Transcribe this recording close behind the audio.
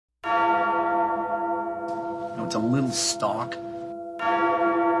It's a little stock.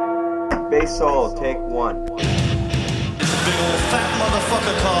 Bass solo, take one. Big old fat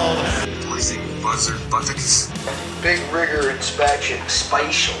motherfucker called. What is it, buzzard buttocks? Big rigger inspection,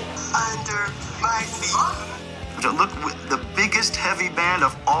 spatial. Under my feet. To look with the biggest heavy band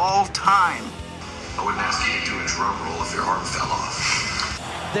of all time. I wouldn't ask you to do a drum roll if your arm fell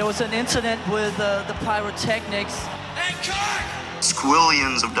off. There was an incident with the pyrotechnics. Hey, Clark!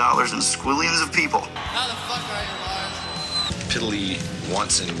 Squillions of dollars and squillions of people. How the fuck are you, Lars? Piddly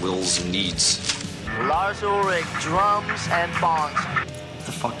wants and wills and needs. Lars Ulrich, drums and bongs. What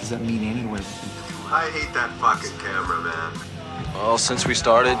the fuck does that mean anyway? I hate that fucking camera, man. Well, since we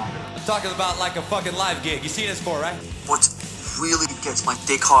started, I'm talking about like a fucking live gig. You see this for, right? What really gets my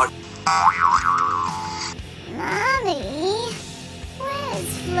dick hard? Mommy,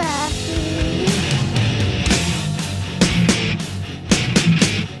 where's Fluffy?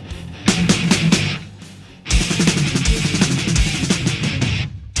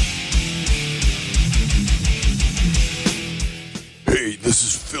 Hey, this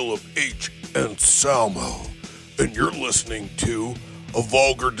is Philip H. Anselmo, and you're listening to a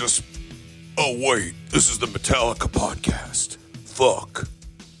vulgar Oh, wait, this is the Metallica podcast. Fuck.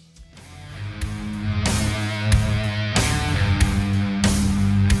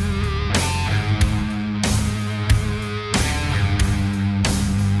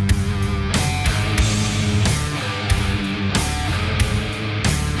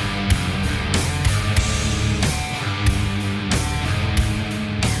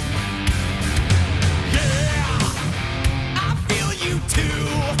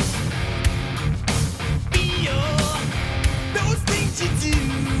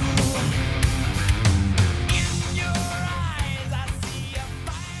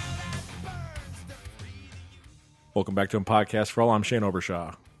 Welcome back to a podcast for all. I'm Shane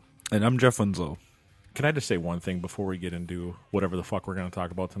Obershaw. And I'm Jeff Winslow. Can I just say one thing before we get into whatever the fuck we're going to talk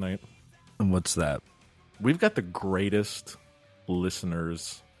about tonight? And what's that? We've got the greatest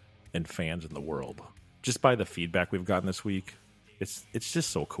listeners and fans in the world. Just by the feedback we've gotten this week, it's just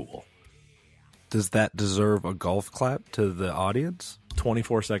so cool. Does that deserve a golf clap to the audience?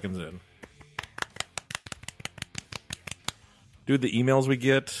 24 seconds in. Dude, the emails we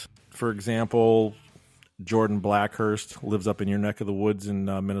get, for example, Jordan Blackhurst lives up in your neck of the woods in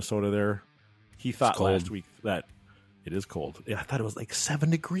Minnesota there. He thought last week that it is cold. Yeah, I thought it was like 7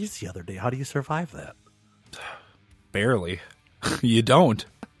 degrees the other day. How do you survive that? Barely. You don't.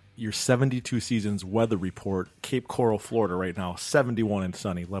 Your 72 seasons weather report, Cape Coral, Florida right now, 71 and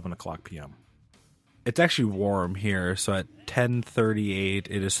sunny, 11 o'clock p.m. It's actually warm here. So at 10:38,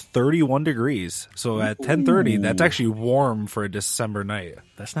 it is 31 degrees. So at 10:30, that's actually warm for a December night.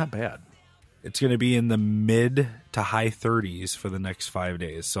 That's not bad. It's going to be in the mid to high 30s for the next 5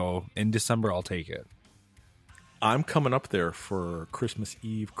 days. So in December, I'll take it. I'm coming up there for Christmas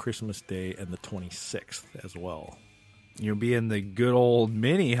Eve, Christmas Day, and the 26th as well. You'll be in the good old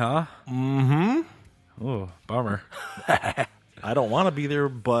Mini, huh? Mm-hmm. Oh, bummer. I don't want to be there,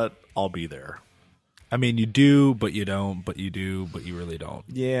 but I'll be there. I mean, you do, but you don't, but you do, but you really don't.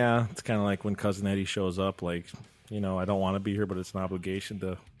 Yeah, it's kind of like when Cousin Eddie shows up, like, you know, I don't want to be here, but it's an obligation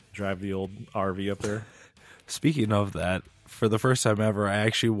to drive the old RV up there. Speaking of that, for the first time ever, I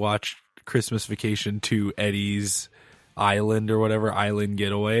actually watched Christmas Vacation to Eddie's Island or whatever, Island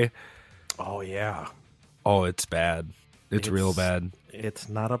Getaway. Oh, yeah. Oh, it's bad. It's real bad. It's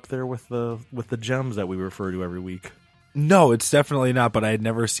not up there with the gems that we refer to every week. No, it's definitely not, but I had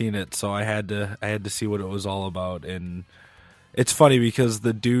never seen it, so I had to see what it was all about. And it's funny because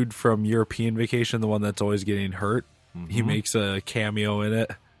the dude from European Vacation, the one that's always getting hurt, he makes a cameo in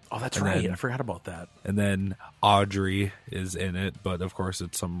it. Oh, that's right. I forgot about that. And then Audrey is in it, but of course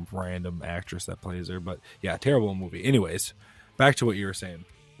it's some random actress that plays her. But yeah, terrible movie. Anyways, back to what you were saying.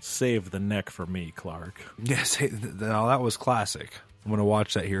 Save the neck for me, Clark. Yes, now that was classic. I'm going to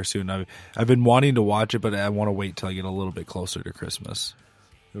watch that here soon. I've been wanting to watch it, but I want to wait till I get a little bit closer to Christmas.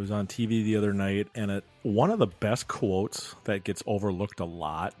 It was on TV the other night, and one of the best quotes that gets overlooked a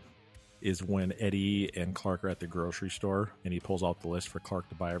lot is when Eddie and Clark are at the grocery store, and he pulls out the list for Clark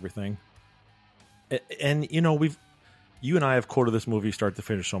to buy everything. And, you know, you and I have quoted this movie start to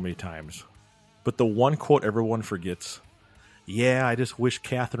finish so many times, but the one quote everyone forgets, yeah, I just wish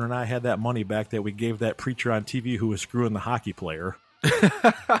Catherine and I had that money back that we gave that preacher on TV who was screwing the hockey player.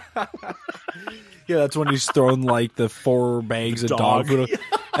 Yeah, that's when he's thrown like the 4 bags of dog food.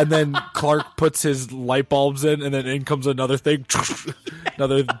 And then Clark puts his light bulbs in, and then in comes another thing.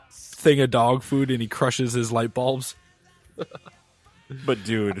 Another thing of dog food, and he crushes his light bulbs. But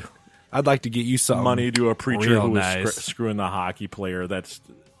dude, I'd like to get you some money to a preacher who was nice. screwing the hockey player. That's,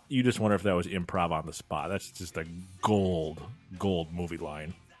 You just wonder if that was improv on the spot. That's just a gold movie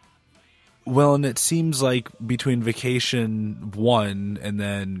line. Well, and it seems like between Vacation 1 and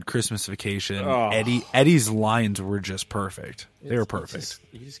then Christmas Vacation, Eddie's lines were just perfect. They were perfect.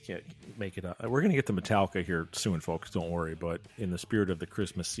 You just can't make it up. We're going to get to Metallica here soon, folks. Don't worry. But in the spirit of the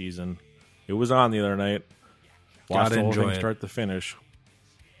Christmas season, it was on the other night. Watched the whole thing start to finish.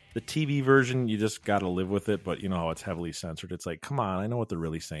 The TV version, you just got to live with it. But you know how it's heavily censored. It's like, come on, I know what they're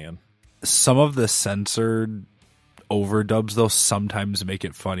really saying. Some of the censored overdubs though sometimes make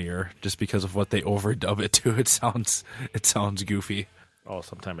it funnier just because of what they overdub it to. It sounds goofy. Oh,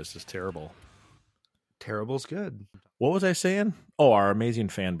 sometimes it's just terrible. Terrible's good. What was I saying? Oh, our amazing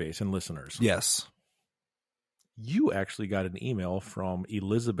fan base and listeners. Yes. You actually got an email from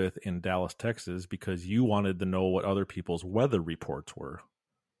Elizabeth in Dallas, Texas, because you wanted to know what other people's weather reports were.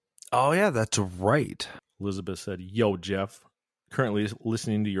 Oh yeah, that's right. Elizabeth said, "Yo, Jeff. Currently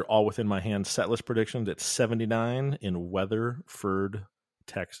listening to your All Within My Hands setlist predictions at 79 in Weatherford,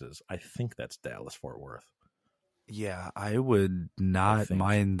 Texas." I think that's Dallas-Fort Worth. Yeah, I would not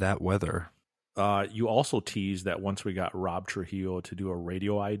mind that weather. You also teased that once we got Rob Trujillo to do a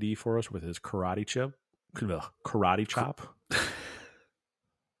radio ID for us with his karate chop.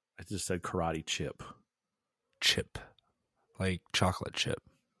 I just said karate chip. Chip. Like chocolate chip.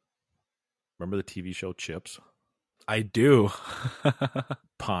 Remember the TV show Chips? I do.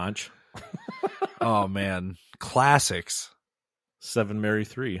 Ponch. Oh, man. Classics. 7 Mary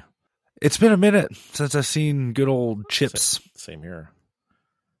 3. It's been a minute since I've seen good old Chips. Same here.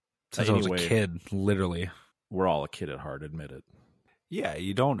 Since I was a kid, literally. We're all a kid at heart, admit it. Yeah,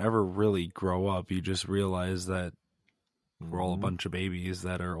 you don't ever really grow up. You just realize that we're all a bunch of babies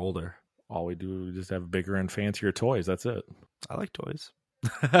that are older. All we do is just have bigger and fancier toys. That's it. I like toys.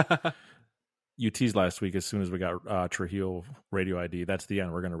 You teased last week as soon as we got Trujillo radio ID, that's the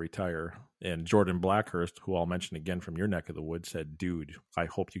end. We're going to retire. And Jordan Blackhurst, who I'll mention again from your neck of the woods, said, "Dude, I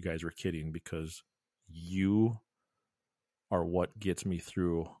hope you guys were kidding because you are what gets me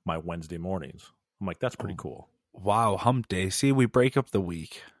through my Wednesday mornings." I'm like, that's pretty cool. Wow, hump day. See, we break up the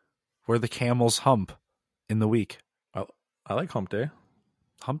week. We're the camel's hump in the week. I like hump day.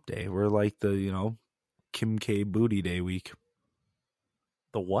 Hump day. We're like the, Kim K booty day week.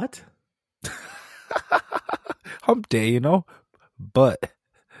 The what? Hump day, butt.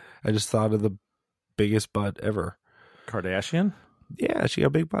 I just thought of the biggest butt ever. Kardashian? Yeah, she got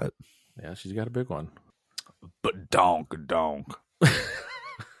a big butt. Yeah, she's got a big one. But donk.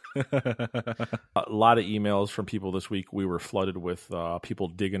 A lot of emails from people this week. We were flooded with people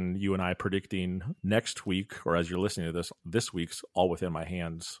digging you and I predicting next week, or as you're listening to this week's All Within My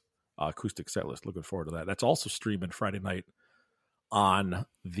Hands acoustic set list. Looking forward to that. That's also streaming Friday night on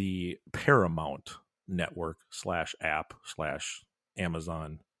the Paramount Network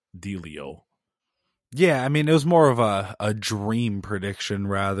 /app/Amazon Dealio. Yeah, I mean, it was more of a dream prediction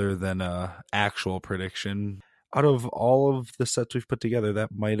rather than a actual prediction. Out of all of the sets we've put together,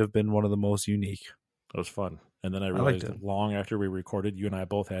 that might have been one of the most unique. It was fun. And then I realized that long after we recorded, you and I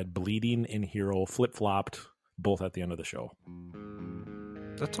both had Bleeding and Hero flip-flopped both at the end of the show.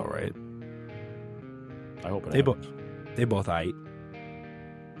 That's all right. I hope it happens. They both aight.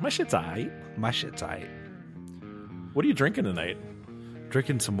 My shit's aight. What are you drinking tonight?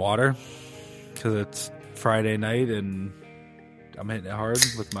 Drinking some water because it's Friday night and I'm hitting it hard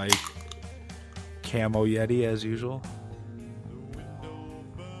with my Camo Yeti as usual.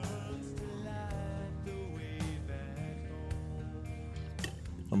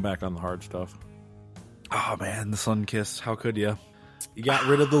 I'm back on the hard stuff. Oh man, the Sunkist. How could you? You got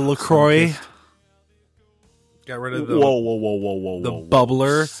rid of the LaCroix. Got rid of the whoa. The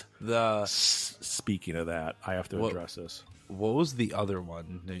bubbler. Speaking of that, I have to address this. What was the other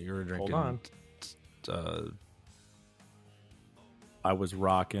one that you were drinking? Hold on. I was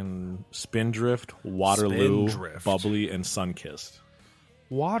rocking Spindrift, Waterloo, Bubbly, and Sunkist.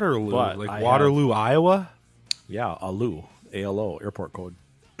 Waterloo? Like Waterloo, Iowa? Yeah, ALO, ALO, airport code.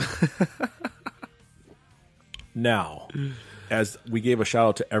 Now, as we gave a shout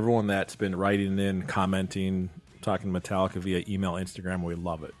out to everyone that's been writing in, commenting, talking Metallica via email, Instagram, we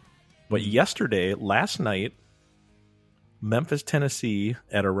love it. But last night, Memphis, Tennessee,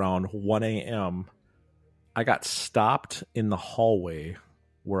 at around 1 a.m., I got stopped in the hallway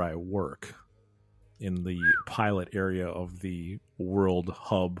where I work in the pilot area of the World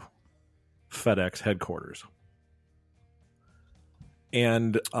Hub FedEx headquarters.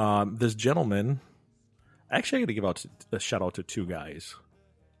 And this gentleman, actually I got to give out a shout out to two guys,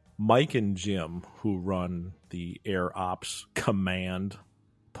 Mike and Jim, who run the Air Ops Command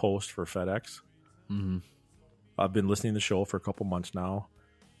post for FedEx. Mm-hmm. I've been listening to the show for a couple months now.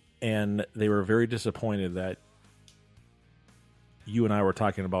 and they were very disappointed that you and I were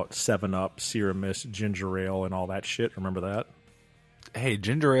talking about 7-Up, Serum Mist, ginger ale, and all that shit. Remember that? Hey,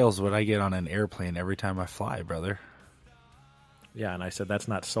 ginger ale is what I get on an airplane every time I fly, brother. Yeah, and I said, that's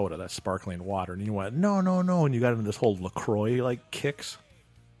not soda, that's sparkling water. And you went, no, and you got into this whole LaCroix, kicks.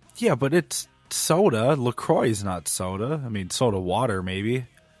 Yeah, but it's soda. LaCroix is not soda. I mean, soda water, maybe.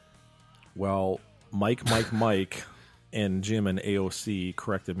 Well, Mike, and Jim and AOC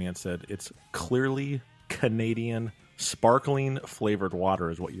corrected me and said, it's clearly Canadian sparkling flavored water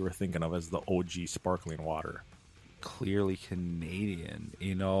is what you were thinking of as the OG sparkling water. Clearly Canadian,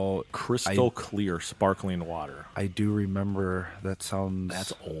 crystal clear sparkling water. I do remember that sounds.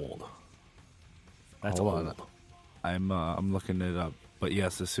 That's old. That's Hold old. On. I'm looking it up, but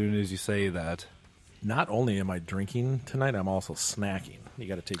yes, as soon as you say that, not only am I drinking tonight, I'm also snacking. You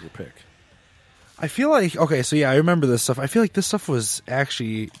got to take your pick. I feel like okay, so yeah, I remember this stuff. I feel like this stuff was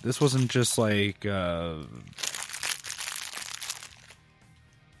actually this wasn't just like.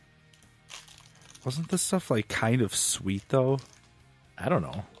 Wasn't this stuff kind of sweet though? I don't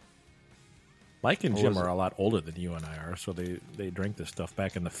know. Mike and Jim are a lot older than you and I are, so they drank this stuff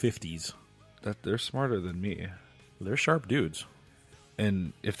back in the 50s. That they're smarter than me. They're sharp dudes.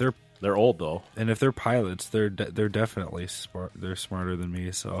 And if they're old though, and if they're pilots, they're definitely smart. They're smarter than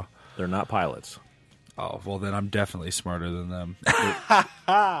me. So they're not pilots. Oh well, then I'm definitely smarter than them.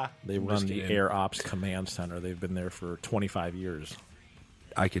 They run the Air Ops Command Center. They've been there for 25 years.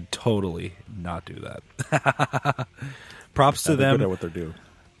 I could totally not do that. Props to them. Good at what they do.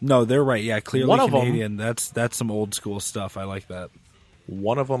 No, they're right. Yeah, clearly Canadian. That's some old school stuff. I like that.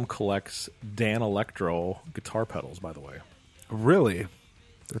 One of them collects Dan Electro guitar pedals. By the way, really,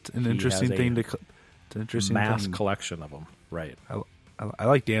 that's an interesting thing to. It's an interesting mass collection of them. Right. I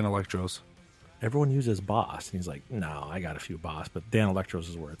like Dan Electros. Everyone uses Boss, and he's like, "No, I got a few Boss, but Dan Electros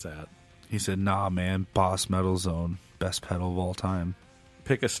is where it's at." He said, "Nah, man, Boss Metal Zone, best pedal of all time."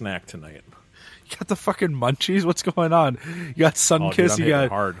 Pick a snack tonight. You got the fucking munchies? What's going on? You got Sunkiss, you got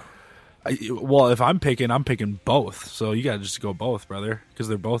hard. Well, if I'm picking both. So you got to just go both, brother, because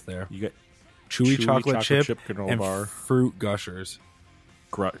they're both there. You got chewy chocolate chip granola and bar. Fruit Gushers.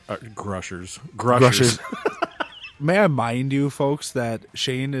 Grushers. May I mind you, folks, that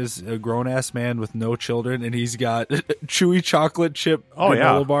Shane is a grown-ass man with no children, and he's got chewy chocolate chip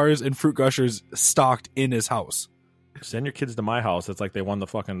granola bars and Fruit Gushers stocked in his house. Send your kids to my house. It's like they won the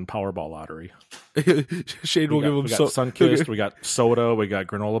fucking Powerball lottery. Shane will give them we got Sunkist, we got soda, we got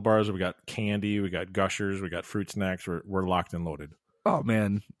granola bars, we got candy, we got Gushers, we got fruit snacks. We're locked and loaded. Oh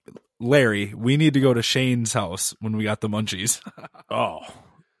man, Larry, we need to go to Shane's house when we got the munchies. Oh,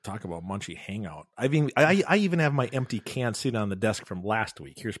 talk about munchie hangout. I even have my empty can sitting on the desk from last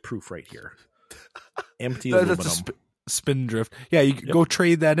week. Here's proof right here. Empty aluminum. Spindrift. Yeah, you go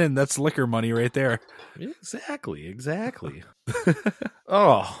trade that in. That's liquor money right there. Exactly.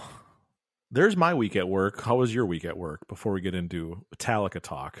 Oh, there's my week at work. How was your week at work before we get into Metallica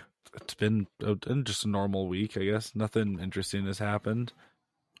talk? It's been just a normal week, I guess. Nothing interesting has happened.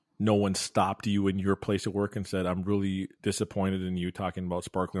 No one stopped you in your place of work and said, I'm really disappointed in you talking about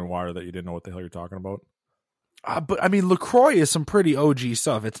sparkling water that you didn't know what the hell you're talking about? But I mean, LaCroix is some pretty OG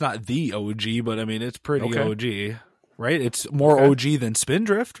stuff. It's not the OG, but I mean, it's pretty OG. Right? It's more OG than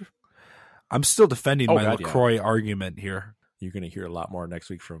Spindrift. I'm still defending my LaCroix argument here. You're going to hear a lot more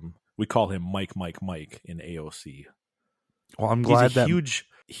next week from, we call him Mike in AOC. Well, I'm glad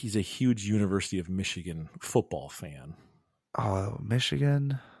he's a huge University of Michigan football fan. Oh,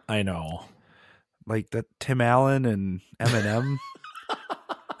 Michigan? I know. Like that Tim Allen and Eminem.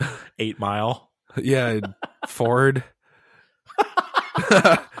 8 Mile. Yeah, Ford.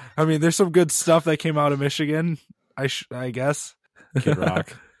 I mean, there's some good stuff that came out of Michigan. I guess. Kid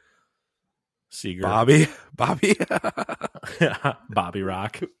Rock. Seeger. Bobby. Bobby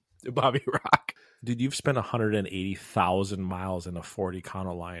Rock. Dude, you've spent 180,000 miles in a Ford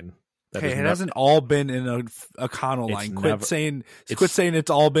Econoline. It hasn't all been in a Econoline. Quit saying it's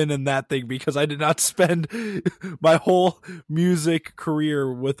all been in that thing, because I did not spend my whole music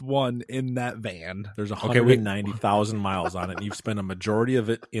career with one in that van. There's 190,000 miles on it, and you've spent a majority of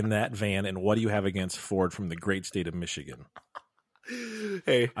it in that van. And what do you have against Ford from the great state of Michigan?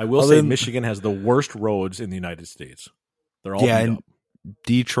 Hey, I will say Michigan has the worst roads in the United States. They're all beat up.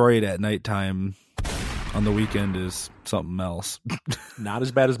 Detroit at nighttime on the weekend is something else. Not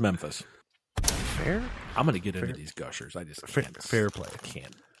as bad as Memphis. Fair? I'm going to get into these Gushers. I just can't. Fair play.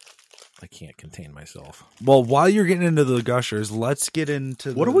 I can't contain myself. Well, while you're getting into the Gushers, let's get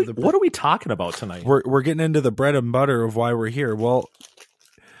into what are we talking about tonight? We're getting into the bread and butter of why we're here. Well,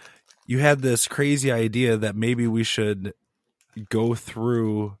 you had this crazy idea that maybe we should go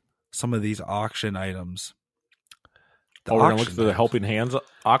through some of these auction items. We're going to look through the Helping Hands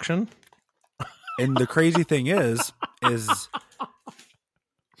auction? And the crazy thing is I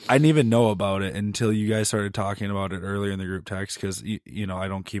didn't even know about it until you guys started talking about it earlier in the group text because, you know, I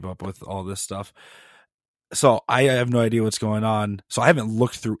don't keep up with all this stuff. So I have no idea what's going on. So I haven't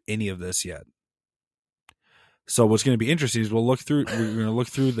looked through any of this yet. So what's going to be interesting is we're going to look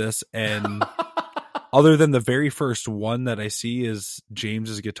through this, and other than the very first one that I see is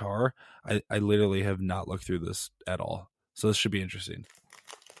James's guitar, I literally have not looked through this at all. So this should be interesting.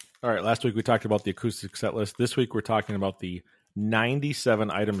 All right. Last week we talked about the acoustic set list. This week we're talking about the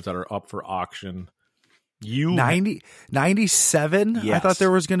 97 items that are up for auction. 97? Yes. I thought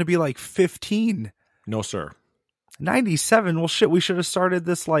there was going to be like 15. No, sir. 97? Well, shit, we should have started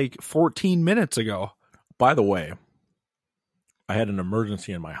this like 14 minutes ago. By the way, I had an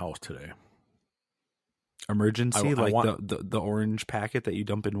emergency in my house today. Emergency? The orange packet that you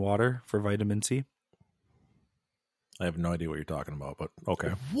dump in water for vitamin C? I have no idea what you're talking about, but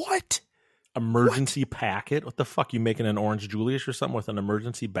okay. What? Emergency packet? What the fuck? You making an Orange Julius or something with an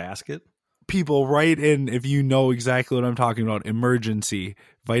emergency basket? People write in if you know exactly what I'm talking about. Emergency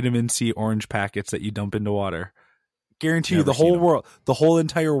vitamin C orange packets that you dump into water. Guarantee you the whole world, the whole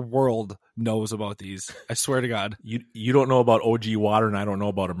entire world knows about these. I swear to God. You don't know about OG water, and I don't know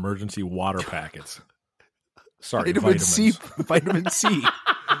about emergency water packets. Sorry, Vitamin C.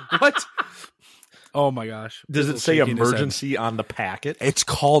 What? Oh my gosh. Does it say emergency on the packet? It's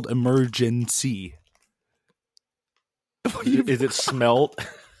called emergency. Is it smelled?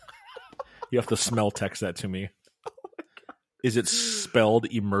 You have to smell text that to me. Is it spelled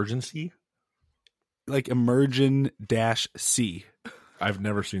emergency? Like emergen-C. I've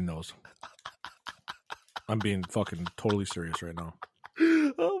never seen those. I'm being fucking totally serious right now.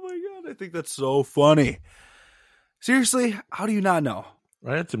 Oh my God. I think that's so funny. Seriously, how do you not know?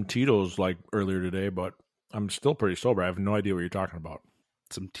 I had some Tito's like earlier today, but I'm still pretty sober. I have no idea what you're talking about.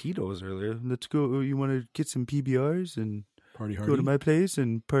 Some Tito's earlier. Let's go. You want to get some PBRs and party hardy? Go to my place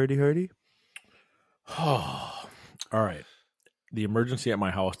and party hardy? All right. The emergency at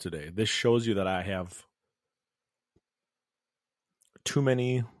my house today. This shows you that I have too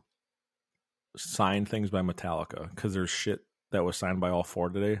many signed things by Metallica because there's shit that was signed by all four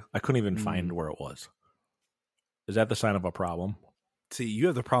today. I couldn't even find where it was. Is that the sign of a problem? See, you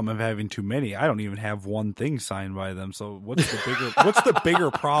have the problem of having too many. I don't even have one thing signed by them. So what's the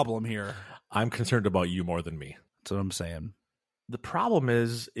bigger problem here? I'm concerned about you more than me. That's what I'm saying. The problem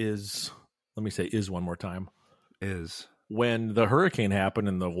is let me say is one more time. Is when the hurricane happened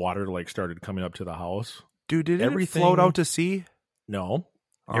and the water like started coming up to the house. Dude, did it float out to sea? No.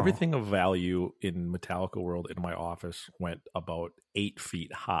 Oh. Everything of value in Metallica world in my office went about 8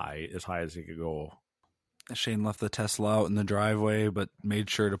 feet high as it could go. Shane left the Tesla out in the driveway, but made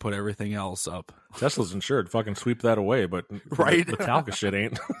sure to put everything else up. Tesla's insured. Fucking sweep that away, but right? Metallica shit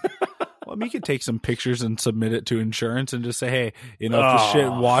ain't. Well, I mean, you could take some pictures and submit it to insurance and just say, hey, if the shit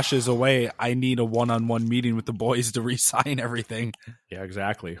washes away, I need a one-on-one meeting with the boys to re-sign everything. Yeah,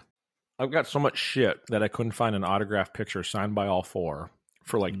 exactly. I've got so much shit that I couldn't find an autographed picture signed by all four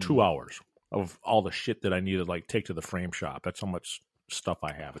for like 2 hours of all the shit that I need to like take to the frame shop. That's how much stuff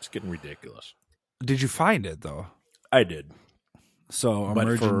I have. It's getting ridiculous. Did you find it, though? I did. So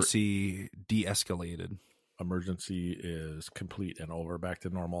emergency de-escalated. Emergency is complete and over. Back to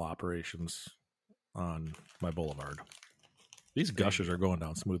normal operations on my boulevard. These gushers are going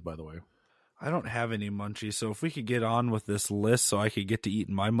down smooth, by the way. I don't have any munchies, so if we could get on with this list so I could get to eat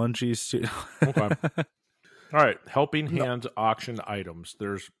my munchies too. Okay. All right. Helping Hands auction items.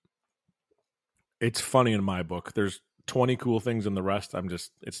 It's funny in my book. There's 20 cool things and the rest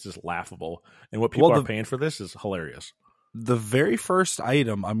it's just laughable. And what people are paying for this is hilarious. The very first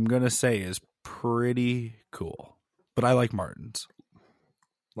item I'm going to say is pretty cool, but I like Martin's.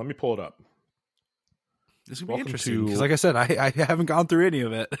 Let me pull it up. This is going to be interesting because like I said, I haven't gone through any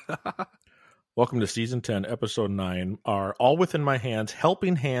of it. Welcome to Season 10, Episode 9, our All Within My Hands,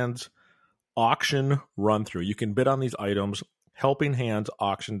 Helping Hands auction run-through. You can bid on these items,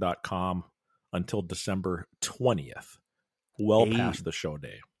 helpinghandsauction.com until December 20th, past the show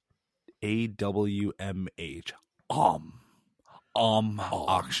day. AWMH. Auction.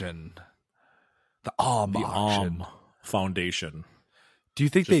 The auction. Foundation. Do you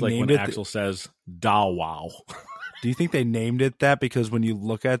think just they like named when it? Axel says, "Da wow." Do you think they named it that because when you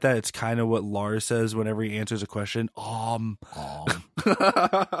look at that, it's kind of what Lars says whenever he answers a question? I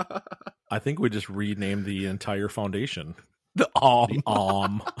think we just renamed the entire foundation. The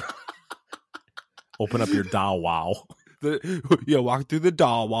Open up your Da wow. Walk through the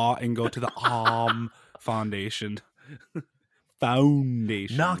Da wow and go to the Foundation.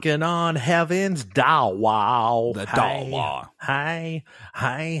 Foundation. Knocking on heaven's door. Wow. The Hey, door.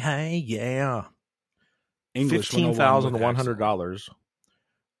 hey, yeah. English 101 with $15,100.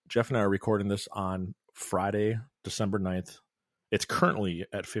 Jeff and I are recording this on Friday, December 9th. It's currently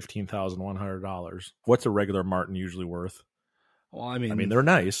at $15,100. What's a regular Martin usually worth? Well, I mean, they're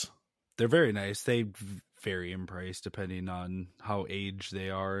nice. They're very nice. They vary in price depending on how aged they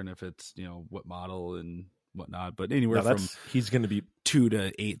are and if it's, what model and whatnot. But anywhere from he's going to be $2,000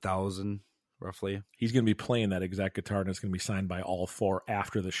 to $8,000 roughly. He's going to be playing that exact guitar, and it's going to be signed by all four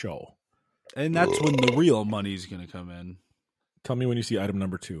after the show. And that's when the real money's going to come in. Tell me when you see item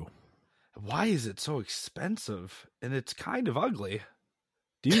number 2. Why is it so expensive? And it's kind of ugly.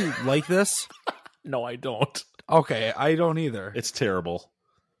 Do you like this? No, I don't. Okay, I don't either. It's terrible.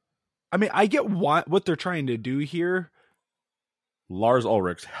 I mean, I get what they're trying to do here. Lars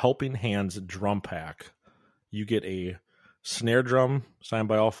Ulrich's Helping Hands drum pack. You get a snare drum signed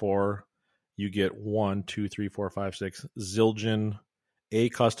by all four. You get 1, 2, 3, 4, 5, 6 Zildjian A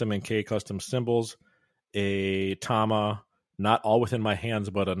custom and K custom cymbals, a Tama, not all within my hands,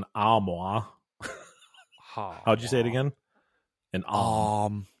 but an Amoa. How'd you say it again? An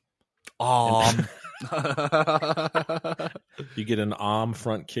You get an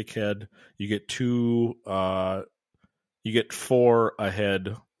front kick head. You get 2. You get 4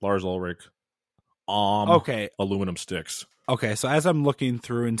 ahead. Lars Ulrich. Aluminum sticks. Okay, so as I'm looking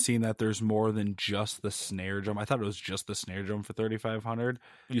through and seeing that there's more than just the snare drum, I thought it was just the snare drum for $3,500.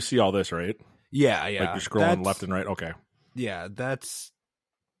 You see all this, right? Yeah. Like you're scrolling left and right. Okay. Yeah, that's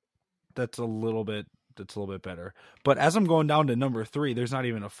a little bit better. But as I'm going down to number 3, there's not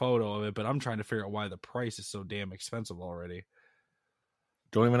even a photo of it, but I'm trying to figure out why the price is so damn expensive already.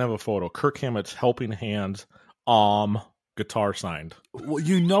 Don't even have a photo. Kirk Hammett's Helping Hands guitar signed.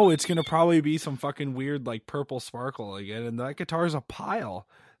 Well, it's going to probably be some fucking weird like purple sparkle again, and that guitar is a pile.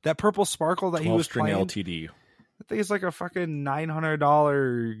 That purple sparkle that he was playing, LTD. I think it's like a fucking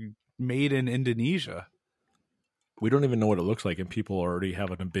 $900 made in Indonesia. We don't even know what it looks like, and people already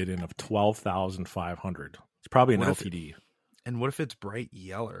have a bid in of $12,500. It's probably an LTD. And what if it's bright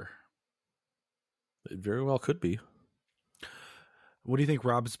yellow? It very well could be. What do you think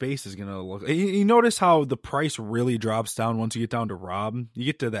Rob's bass is going to look like? You notice how the price really drops down once you get down to Rob? You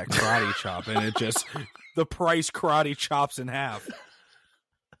get to that karate chop, and it just, the price karate chops in half.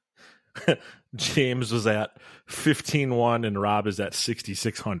 James was at 15,100 and Rob is at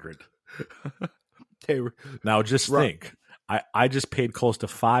 6,600. Hey, now just think, I just paid close to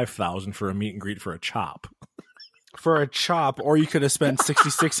 5,000 for a meet and greet for a chop. For a chop, or you could have spent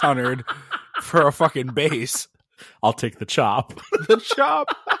 6,600 for a fucking bass. I'll take the chop. The chop.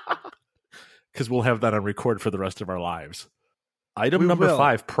 Because we'll have that on record for the rest of our lives. Item number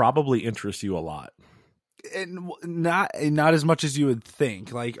 5 probably interests you a lot. And not as much as you would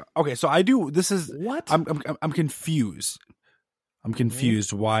think. Like, okay, so I do. This is what I'm confused. I'm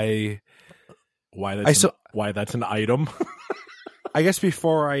confused why that's an item. I guess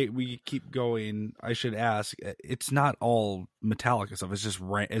before we keep going, I should ask. It's not all Metallica stuff. It's just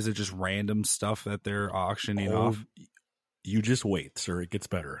is it just random stuff that they're auctioning off? You just wait, sir. It gets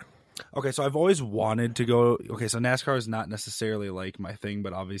better. Okay, so I've always wanted to go. Okay, so NASCAR is not necessarily like my thing,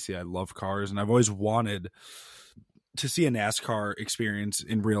 but obviously I love cars, and I've always wanted to see a NASCAR experience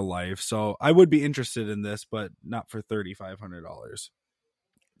in real life. So I would be interested in this, but not for $3,500.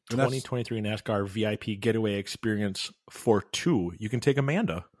 2023 NASCAR VIP getaway experience for 2. You can take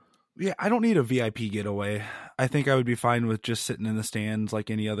Amanda. Yeah, I don't need a VIP getaway. I think I would be fine with just sitting in the stands like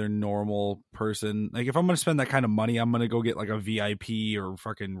any other normal person. Like if I'm going to spend that kind of money, I'm going to go get like a VIP or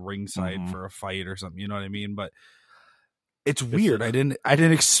fucking ringside for a fight or something. You know what I mean? But it's weird. I didn't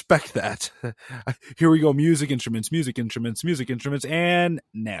expect that. Here we go. Music instruments, and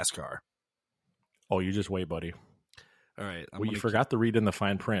NASCAR. Oh, you just wait, buddy. All right. You forgot to read in the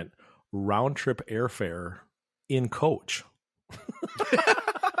fine print. Round trip airfare in coach.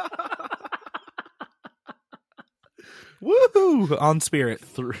 Woohoo! On Spirit.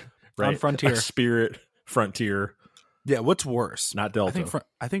 Right. On Frontier. Spirit, Frontier. Yeah, what's worse? Not Delta.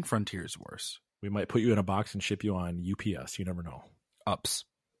 I think Frontier's worse. We might put you in a box and ship you on UPS. You never know. Ups.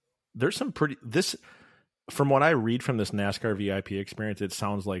 There's some from what I read from this NASCAR VIP experience, it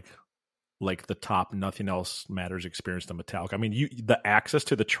sounds like the top nothing else matters experience to Metallica. I mean, the access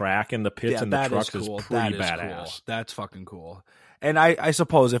to the track and the pits and the trucks is pretty badass. Cool. That's fucking cool. And I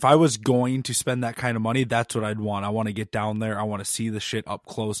suppose if I was going to spend that kind of money, that's what I'd want. I want to get down there. I want to see the shit up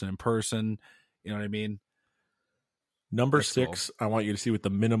close and in person. You know what I mean? Number 6, cool. I want you to see what the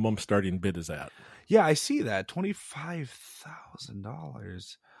minimum starting bid is at. Yeah, I see that.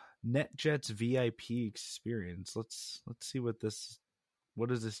 $25,000. NetJets VIP experience. Let's see what does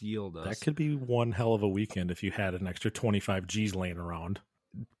this yield us. That could be one hell of a weekend if you had an extra 25 G's laying around.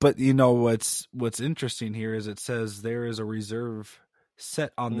 But you know what's interesting here is it says there is a reserve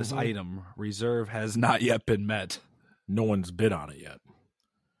set on this item. Reserve has not yet been met. No one's bid on it yet.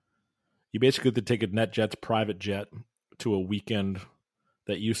 You basically have to take a NetJets private jet to a weekend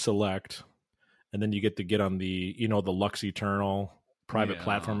that you select, and then you get to get on the Lux Eternal private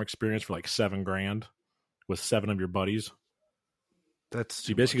platform experience for like $7,000 with 7 of your buddies. So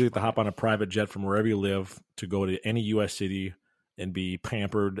you basically have to hop on a private jet from wherever you live to go to any U.S. city and be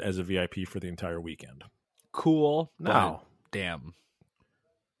pampered as a VIP for the entire weekend. Cool. Now, damn.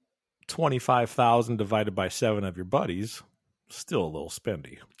 25,000 divided by 7 of your buddies, still a little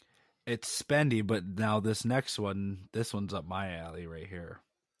spendy. It's spendy, but now this next one, this one's up my alley right here.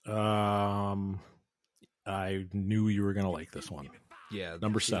 I knew you were going to like this one. Yeah.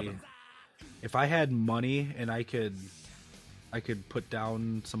 Number 7. If I had money and I could put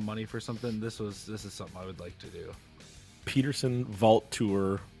down some money for something, this is something I would like to do. Peterson Vault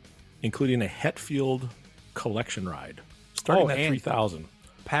Tour, including a Hetfield collection ride, starting at $3,000.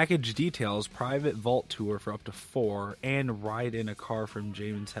 Package details: private vault tour for up to 4, and ride in a car from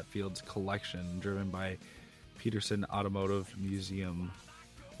James Hetfield's collection, driven by Peterson Automotive Museum.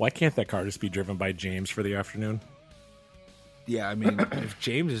 Why can't that car just be driven by James for the afternoon? Yeah, I mean, if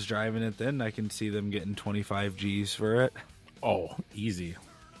James is driving it, then I can see them getting 25 G's for it. Oh, easy.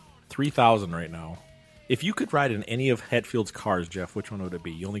 3,000 right now. If you could ride in any of Hetfield's cars, Jeff, which one would it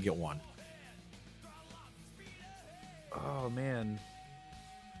be? You only get one. Oh, man.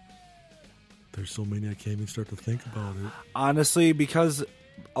 There's so many I can't even start to think about it. Honestly, because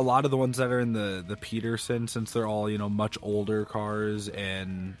a lot of the ones that are in the Peterson, since they're all, much older cars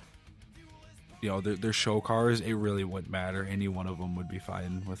and, they're show cars, it really wouldn't matter. Any one of them would be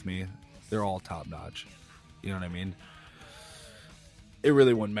fine with me. They're all top notch. You know what I mean? It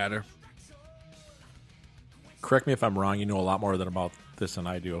really wouldn't matter. Correct me if I'm wrong. You know a lot more about this than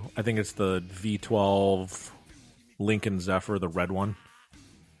I do. I think it's the V12 Lincoln Zephyr, the red one.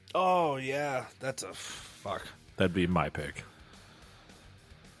 Oh, yeah. That's a fuck. That'd be my pick.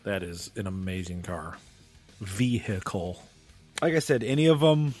 That is an amazing car. Vehicle. Like I said, any of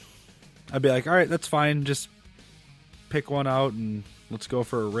them, I'd be like, all right, that's fine. Just pick one out and let's go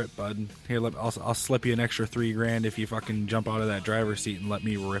for a rip, bud. Here, I'll slip you an extra $3,000 if you fucking jump out of that driver's seat and let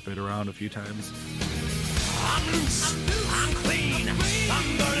me rip it around a few times. I'm loose, I'm clean,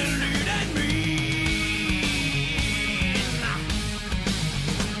 I'm burning lean and mean.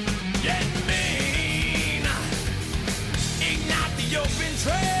 Get mean, ignite the open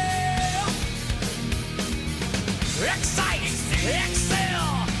trail. Exciting,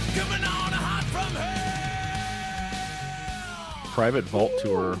 excel, coming on hot from hell. Private Vault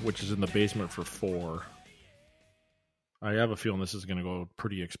Tour, which is in the basement for 4. I have a feeling this is going to go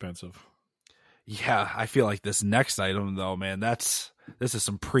pretty expensive. Yeah, I feel like this next item, though, man, this is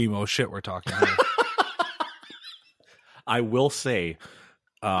some primo shit we're talking here. I will say,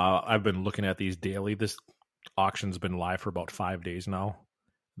 I've been looking at these daily. This auction's been live for about 5 days now.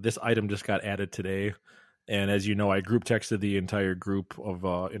 This item just got added today. And as you know, I group texted the entire group of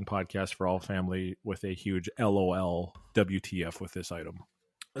in Podcast for All Family with a huge LOL WTF with this item.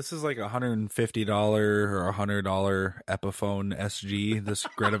 This is like $150 or $100 Epiphone SG, this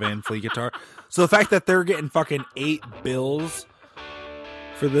Greta Van Fleet guitar. So the fact that they're getting fucking 8 bills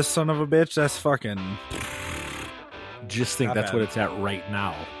for this son of a bitch, that's fucking... Just think that's what it's at right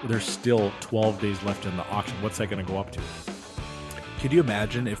now. There's still 12 days left in the auction. What's that going to go up to? Could you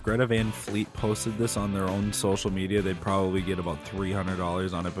imagine if Greta Van Fleet posted this on their own social media, they'd probably get about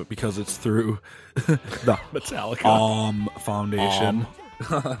 $300 on it, but because it's through the Metallica Foundation...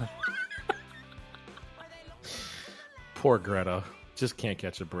 Poor Greta. Just can't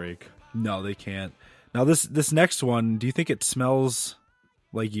catch a break. No, they can't. Now this next one, do you think it smells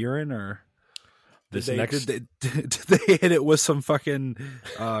like urine, or did they hit it with some fucking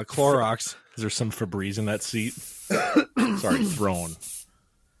Clorox? Is there some Febreze in that seat? Sorry, throne.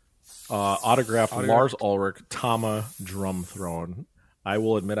 Autograph Lars Ulrich Tama drum throne. I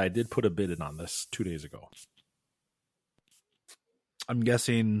will admit I did put a bid in on this 2 days ago. I'm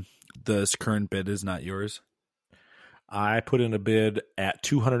guessing this current bid is not yours. I put in a bid at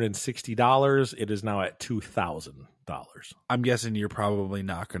 $260. It is now at $2,000. I'm guessing you're probably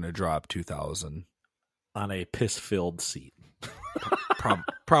not going to drop $2,000 on a piss-filled seat.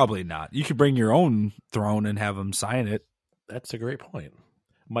 Probably not. You could bring your own throne and have them sign it. That's a great point.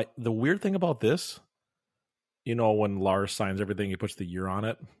 The weird thing about this, when Lars signs everything, he puts the year on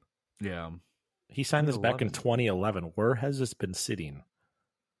it. Yeah. He signed this back in 2011. Where has this been sitting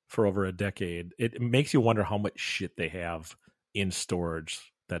for over a decade. It makes you wonder how much shit they have in storage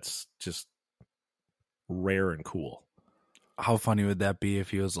that's just rare and cool. How funny would that be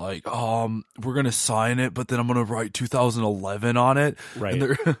if he was like, we're going to sign it, but then I'm going to write 2011 on it. Right.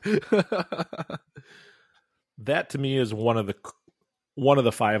 That to me is one of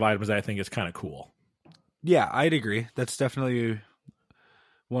the 5 items that I think is kind of cool. Yeah, I'd agree. That's definitely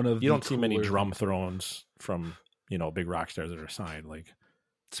one of you don't see many drum thrones from, big rock stars that are signed. Like,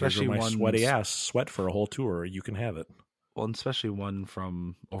 especially my sweaty ass sweat for a whole tour. You can have it. Well, and especially one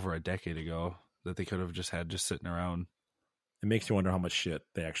from over a decade ago that they could have just had just sitting around. It makes you wonder how much shit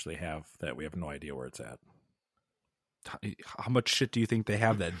they actually have that we have no idea where it's at. How much shit do you think they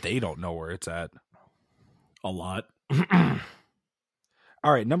have that they don't know where it's at? A lot.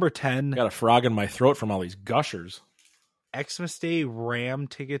 All right, number 10. I got a frog in my throat from all these gushers. Xmas Day Ram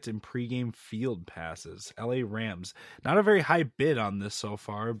tickets and pregame field passes. LA Rams. Not a very high bid on this so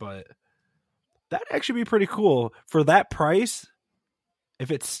far, but that'd actually be pretty cool. For that price, if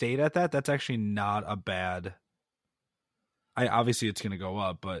it stayed at that, that's actually not a bad... obviously it's going to go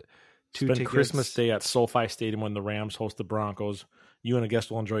up, but Spend tickets. Christmas Day at SoFi Stadium when the Rams host the Broncos. You and a guest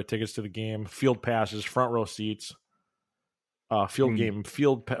will enjoy tickets to the game, field passes, front row seats, pregame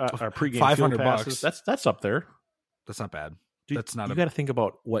field passes. That's up there. That's not bad. You got to think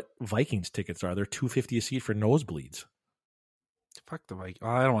about what Vikings tickets are. They're $250 a seat for nosebleeds. Fuck the Vikings.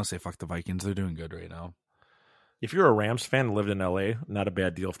 I don't want to say fuck the Vikings. They're doing good right now. If you're a Rams fan and lived in LA, not a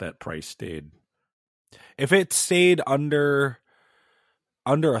bad deal if that price stayed. If it stayed under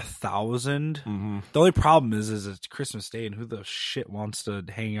 1,000, the only problem is it's Christmas Day, and who the shit wants to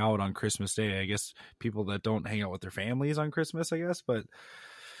hang out on Christmas Day? I guess people that don't hang out with their families on Christmas, I guess, but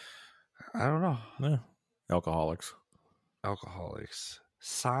I don't know. Yeah. Alcoholics.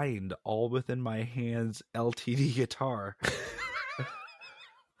 Signed All Within My Hands LTD guitar.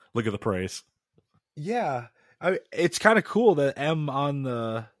 Look at the price. Yeah. It's kind of cool that M on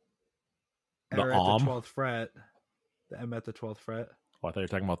the at the 12th fret. The M at the 12th fret. Oh, I thought you were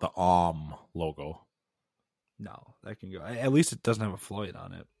talking about the logo. No, that can go. At least it doesn't have a Floyd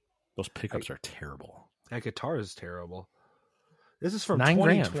on it. Those pickups are terrible. That guitar is terrible. This is from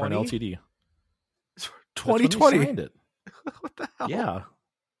 $9,000 for an LTD. 2020. It. What the hell? Yeah.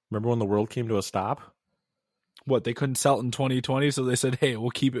 Remember when the world came to a stop? What, they couldn't sell it in 2020, so they said, hey,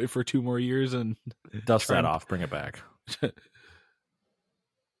 we'll keep it for 2 more years and dust that off, bring it back.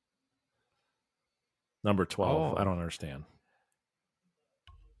 Number 12. I don't understand.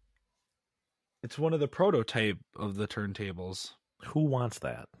 It's one of the prototype of the turntables. Who wants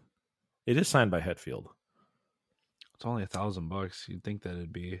that? It is signed by Hetfield. It's only $1,000. You'd think that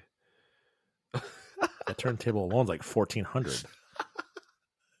it'd be. That turntable alone's like $1,400.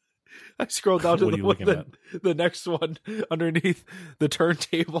 I scrolled down to the next one underneath the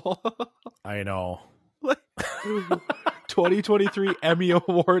turntable. I know. 2023 Emmy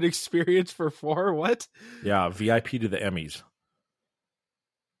Award experience for 4. What? Yeah, VIP to the Emmys.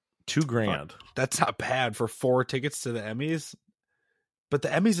 $2,000. That's not bad for 4 tickets to the Emmys. But the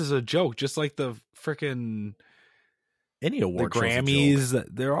Emmys is a joke, just like the freaking any award. The Grammys,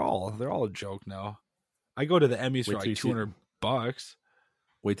 they're all a joke now. I go to the Emmys for like $200.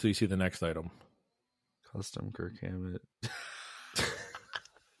 Wait till you see the next item. Custom Kirk Hammett.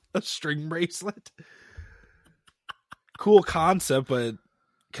 A string bracelet. Cool concept, but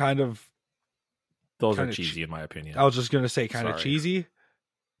kind of. Those are cheesy in my opinion. I was just going to say kind of cheesy.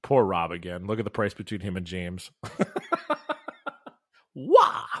 Poor Rob again. Look at the price between him and James.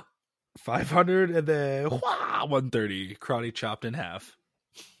 Wah! 500 and then 130. Karate chopped in half.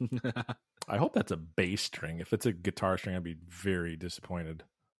 I hope that's a bass string. If it's a guitar string, I'd be very disappointed.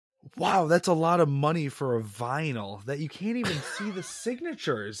 Wow, that's a lot of money for a vinyl that you can't even see the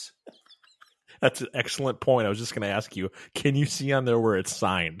signatures. That's an excellent point. I was just going to ask you, can you see on there where it's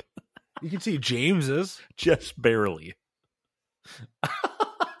signed? You can see James's. Just barely.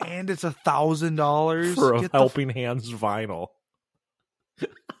 And it's $1,000 for a Helping Hands vinyl.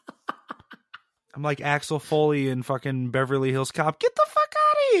 I'm like Axel Foley in fucking Beverly Hills Cop. Get the fuck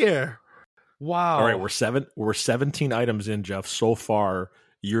out of here. Wow. All right, we're 17 items in, Jeff. So far,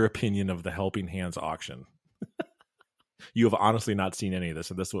 your opinion of the Helping Hands auction. You have honestly not seen any of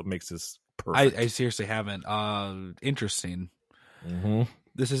this, and this is what makes this perfect. I seriously haven't. Interesting. Mm-hmm.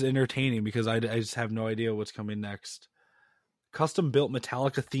 This is entertaining because I just have no idea what's coming next. Custom built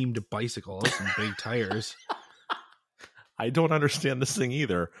Metallica themed bicycles and big tires. I don't understand this thing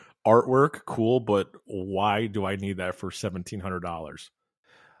either. Artwork, cool, but why do I need that for $1,700?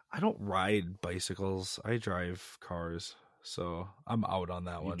 I don't ride bicycles. I drive cars, so I'm out on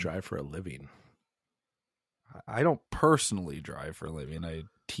that one. You drive for a living. I don't personally drive for a living. I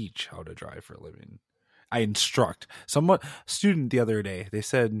teach how to drive for a living. I instruct. Student the other day, they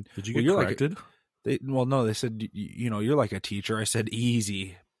said, "Did you get corrected?" No, they said, you're like a teacher. I said,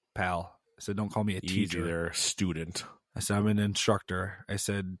 easy, pal. I said, don't call me a teacher. Easy there, student. I said, I'm an instructor. I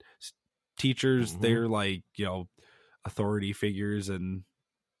said, teachers, they're like, authority figures, and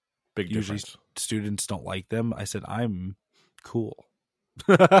big usually difference. Students don't like them. I said, I'm cool.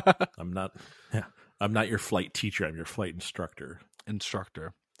 I'm not your flight teacher. I'm your flight instructor.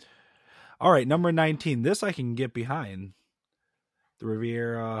 All right, number 19. This I can get behind. The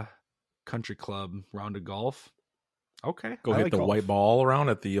Riviera Country Club round of golf. Okay. Go hit the golf. White ball around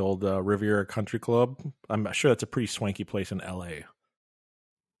at the old Riviera Country Club. I'm sure that's a pretty swanky place in LA.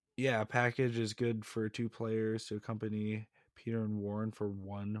 Yeah, package is good for 2 players to accompany Peter and Warren for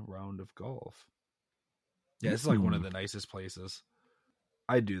 1 round of golf. Yeah, it's like one of the nicest places.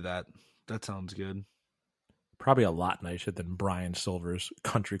 I'd do that. That sounds good. Probably a lot nicer than Brian Silver's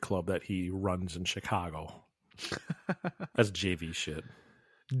country club that he runs in Chicago. That's JV shit.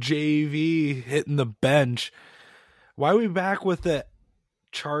 JV hitting the bench. Why are we back with the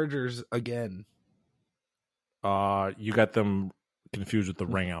Chargers again? You got them confused with the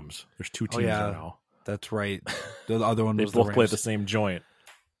Rams. There's 2 teams there now. That's right. The other one they was both the play at Rams. the same joint.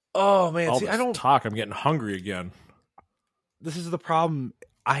 Oh man, I don't talk. I'm getting hungry again. This is the problem.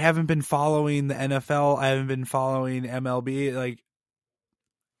 I haven't been following the NFL. I haven't been following MLB. Like,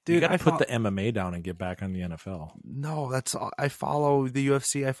 dude, you got to put the MMA down and get back on the NFL. No, I follow the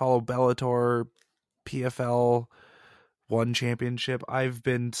UFC. I follow Bellator, PFL, One Championship. I've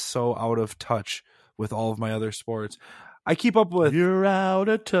been so out of touch with all of my other sports. I keep up with. You're out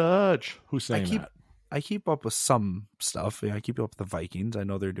of touch. Who's saying that? I keep up with some stuff. I keep up with the Vikings. I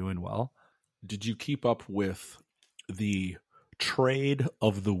know they're doing well. Did you keep up with the trade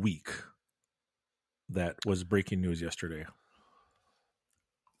of the week that was breaking news yesterday?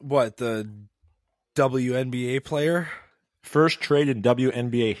 What, the WNBA player? First trade in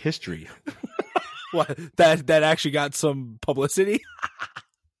WNBA history. What, that actually got some publicity?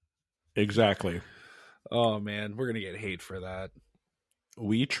 Exactly. Oh man, we're gonna get hate for that.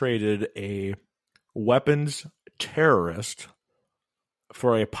 We traded a weapons terrorist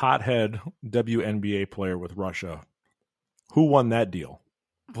for a pothead WNBA player with Russia. Who won that deal?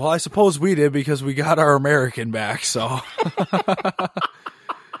 Well, I suppose we did because we got our American back, so.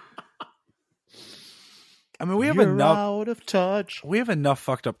 I mean, we have enough out of touch. We have enough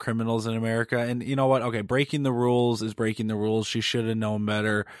fucked up criminals in America, and you know what? Okay, breaking the rules is breaking the rules. She should have known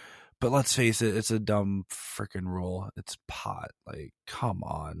better. But let's face it, it's a dumb freaking rule. It's pot. Like, come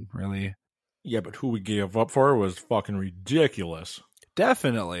on, really? Yeah, but who we gave up for was fucking ridiculous.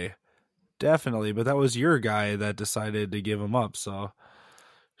 Definitely. But that was your guy that decided to give him up, so.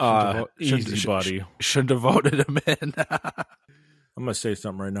 Easy, buddy. Shouldn't have voted him in. I'm going to say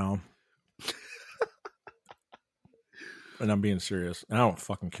something right now. And I'm being serious. And I don't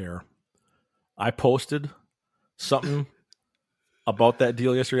fucking care. I posted something about that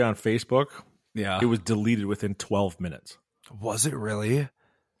deal yesterday on Facebook. Yeah. It was deleted within 12 minutes. Was it really?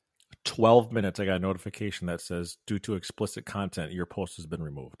 12 minutes, I got a notification that says, due to explicit content, your post has been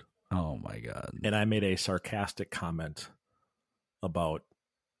removed. Oh, my God. And I made a sarcastic comment about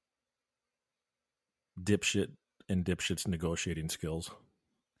dipshit and dipshit's negotiating skills.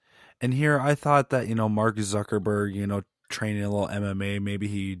 And here I thought that, Mark Zuckerberg, training a little MMA, maybe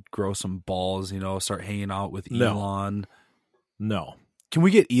he'd grow some balls, start hanging out with Elon. No. Can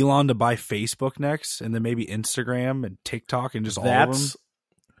we get Elon to buy Facebook next, and then maybe Instagram and TikTok and just all of them?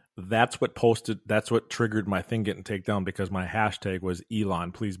 That's what triggered my thing getting taken down, because my hashtag was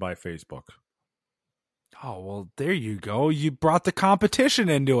Elon, please buy Facebook. Oh, well, there you go. You brought the competition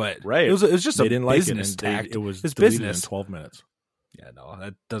into it. Right. It was just they a didn't business like it, tact. It was his deleted business in 12 minutes. Yeah, no,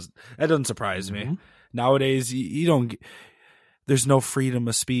 that doesn't surprise me. Nowadays, you don't. There's no freedom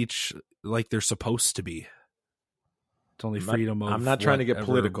of speech like there's supposed to be. It's only freedom of. I'm not trying to get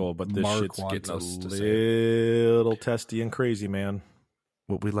political, but this Mark shit's getting a say. little testy and crazy, man.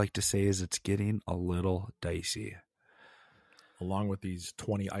 What we like to say is it's getting a little dicey. Along with these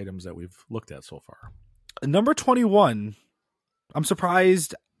 20 items that we've looked at so far. Number 21, I'm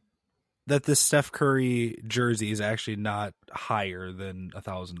surprised that this Steph Curry jersey is actually not higher than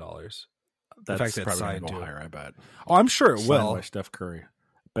 $1,000. That's probably going to go higher, I bet. Oh, I'm sure it Signed will. by Steph Curry,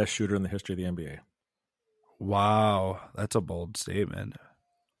 best shooter in the history of the NBA. Wow, that's a bold statement.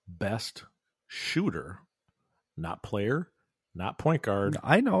 Best shooter, not player, not point guard.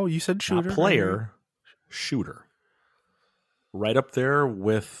 I know, you said shooter. Not player, shooter. Right up there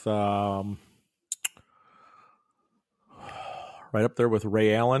with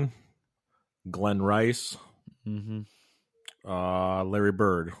Ray Allen, Glenn Rice, Mm-hmm. Larry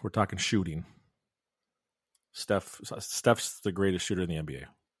Bird. We're talking shooting. Steph's the greatest shooter in the NBA.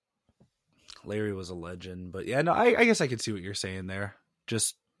 Larry was a legend, but yeah, no, I guess I could see what you're saying there,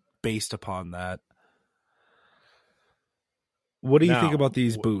 just based upon that. What do you think about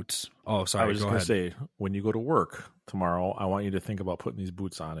these boots? Oh, sorry. I was just going to say, when you go to work tomorrow, I want you to think about putting these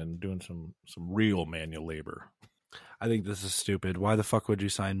boots on and doing some real manual labor. I think this is stupid. Why the fuck would you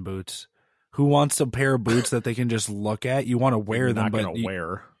sign boots? Who wants a pair of boots that they can just look at? You want to wear them,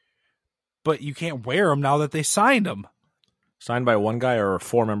 but you can't wear them now that they signed them. Signed by one guy or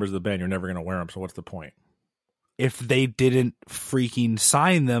 4 members of the band, you're never going to wear them. So what's the point? If they didn't freaking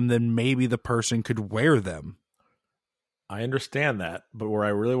sign them, then maybe the person could wear them. I understand that, but where I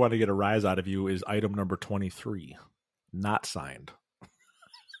really want to get a rise out of you is item number 23, not signed.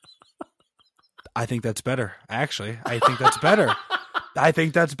 I think that's better. Actually, I think that's better.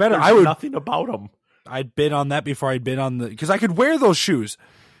 There's I would nothing about them. I'd bid on that before I'd bid on because I could wear those shoes.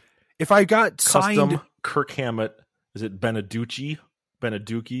 If I got Custom signed, Kirk Hammett, is it Beneducci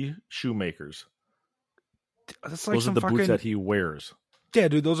shoemakers? That's like those are the boots that he wears. Yeah,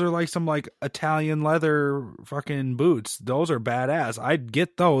 dude, those are like some like Italian leather fucking boots. Those are badass. I'd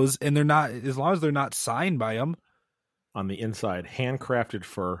get those, and they're not, as long as they're not signed by them. On the inside, handcrafted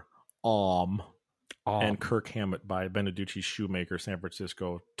for and Kirk Hammett by Beneducci Shoemaker, San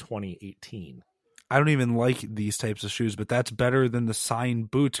Francisco, 2018. I don't even like these types of shoes, but that's better than the signed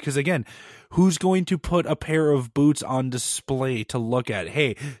boots. Because again, who's going to put a pair of boots on display to look at?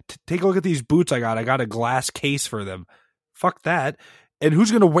 Hey, take a look at these boots I got. I got a glass case for them. Fuck that. And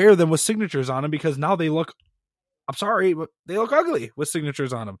who's going to wear them with signatures on them? Because now they look, I'm sorry, but they look ugly with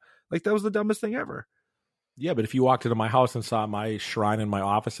signatures on them. Like, that was the dumbest thing ever. Yeah, but if you walked into my house and saw my shrine in my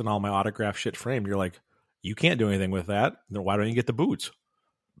office and all my autograph shit framed, you're like, you can't do anything with that. Then why don't you get the boots?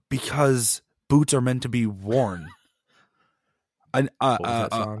 Because boots are meant to be worn. What was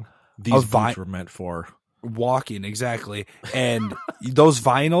that song? These boots were meant for walking, exactly. And those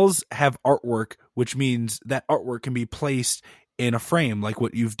vinyls have artwork, which means that artwork can be placed in a frame like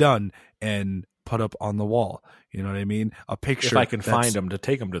what you've done and put up on the wall. You know what I mean? A picture. If I can find them to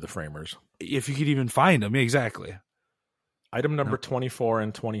take them to the framers. If you could even find them, exactly. Item number 24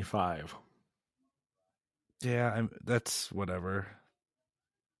 and 25. Yeah, that's whatever.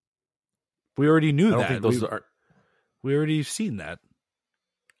 We already knew that. We already seen that.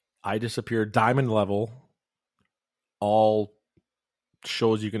 I Disappear diamond level. All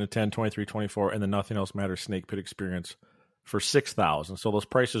shows you can attend 23, 24, and the Nothing Else Matters Snake Pit experience for $6,000. So those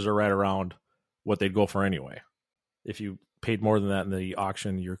prices are right around what they'd go for anyway. If you paid more than that in the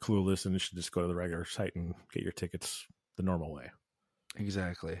auction, you're clueless and you should just go to the regular site and get your tickets the normal way.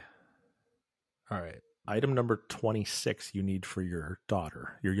 Exactly. All right. Item number 26 you need for your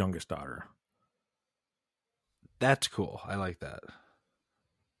daughter, your youngest daughter. That's cool. I like that.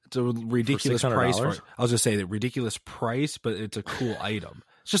 It's a ridiculous price for it. I was just saying that ridiculous price, but it's a cool item.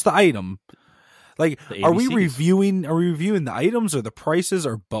 It's just the item. Like, are we reviewing the items or the prices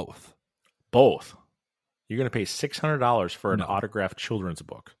or both? Both. You're going to pay $600 for an autographed children's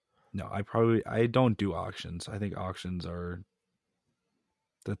book. No, I don't do auctions. I think auctions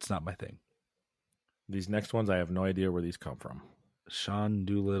that's not my thing. These next ones, I have no idea where these come from. Sean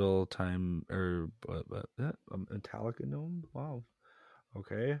Doolittle Metallica gnome. Wow.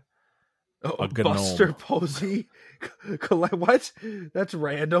 Okay. Oh, Buster Posey. What? That's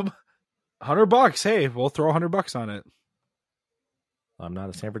random. $100. Hey, we'll throw $100 on it. I'm not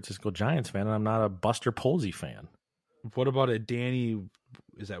a San Francisco Giants fan, and I'm not a Buster Posey fan. What about a Danny?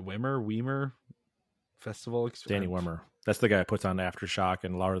 Is that Weimer Festival? Danny Weimer. That's the guy who puts on Aftershock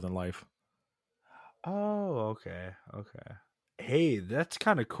and Louder Than Life. Oh, okay. Hey, that's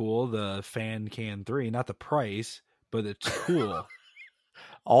kind of cool. The Fan Can 3, not the price, but it's cool.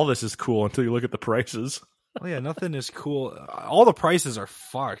 All this is cool until you look at the prices. Well, yeah, nothing is cool. All the prices are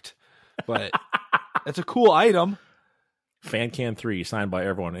fucked, but it's a cool item. Fan Can 3, signed by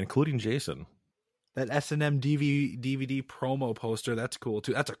everyone, including Jason. That S&M DVD promo poster, that's cool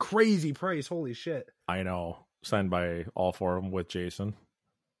too. That's a crazy price. Holy shit. I know. Signed by all 4 of them with Jason.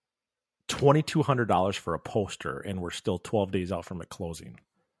 $2,200 for a poster, and we're still 12 days out from it closing.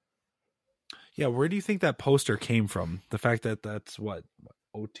 Yeah, where do you think that poster came from? The fact that that's what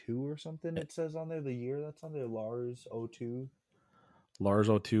 02 or something it says on there, the year that's on there, Lars 02. Lars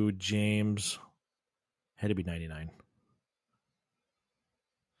 02, James, had to be 99.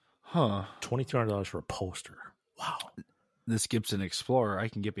 Huh. $2,200 for a poster. Wow. This Gibson Explorer, I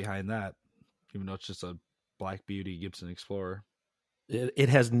can get behind that, even though it's just a Black Beauty Gibson Explorer. It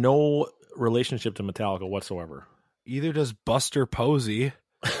has no relationship to Metallica whatsoever. Either does Buster Posey.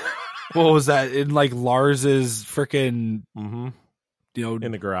 What was that in like Lars's freaking, in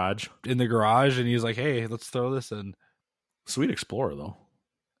the garage. And he's like, "Hey, let's throw this in." Sweet Explorer though.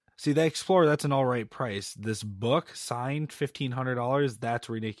 See, that Explorer, that's an all right price. This book signed $1,500. That's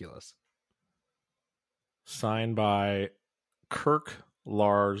ridiculous. Signed by Kirk,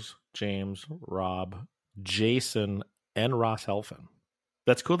 Lars, James, Rob, Jason, and Ross Helfand.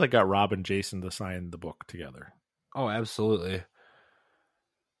 That's cool. They got Rob and Jason to sign the book together. Oh, absolutely.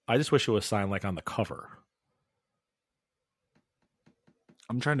 I just wish it was signed like on the cover.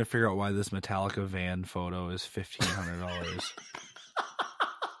 I'm trying to figure out why this Metallica van photo is $1,500.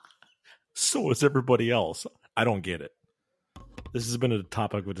 So is everybody else. I don't get it. This has been a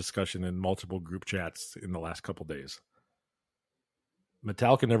topic of discussion in multiple group chats in the last couple days.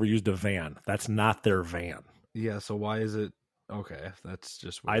 Metallica never used a van. That's not their van. Yeah, so why is it... Okay, that's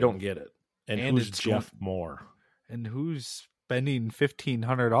just weird. I don't get it. And who's Jeff Moore? And who's spending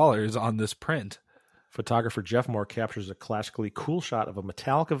 $1,500 on this print? Photographer Jeff Moore captures a classically cool shot of a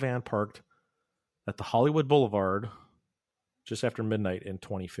Metallica van parked at the Hollywood Boulevard just after midnight in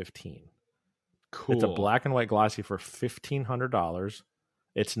 2015. Cool. It's a black and white glossy for $1,500.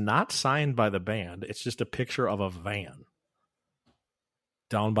 It's not signed by the band. It's just a picture of a van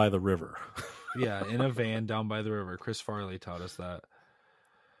down by the river. Yeah, in a van down by the river. Chris Farley taught us that.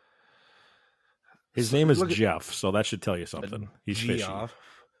 His name is Jeff, so that should tell you something. He's Geoff.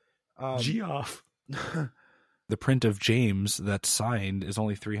 Geoff. The print of James that's signed is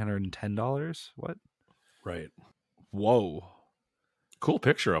only $310. What? Right. Whoa. Cool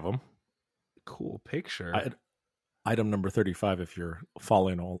picture of him. Cool picture. Item number 35 if you're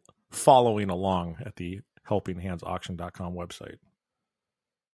following along at the helpinghandsauction.com website.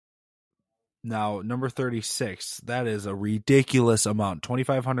 Now, number 36, that is a ridiculous amount.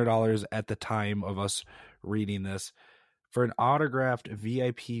 $2,500 at the time of us reading this for an autographed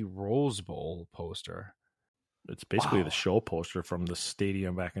VIP Rose Bowl poster. It's basically the show poster from the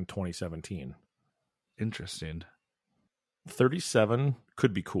stadium back in 2017. Interesting. 37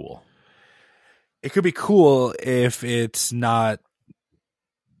 could be cool. It could be cool if it's not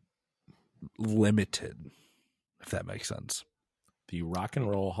limited, if that makes sense. The Rock and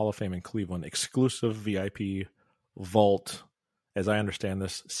Roll Hall of Fame in Cleveland exclusive VIP vault, as I understand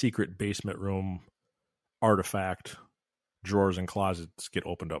this, secret basement room artifact, drawers and closets get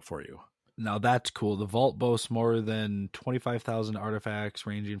opened up for you. Now that's cool. The vault boasts more than 25,000 artifacts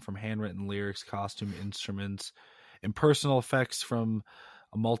ranging from handwritten lyrics, costume instruments, and personal effects from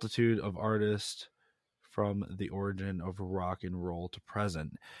a multitude of artists from the origin of rock and roll to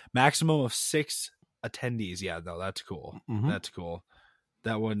present. Maximum of 6 attendees. Yeah, no, that's cool. Mm-hmm. That's cool.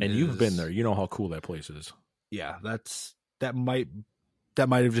 That one, and you've been there. You know how cool that place is. Yeah, that might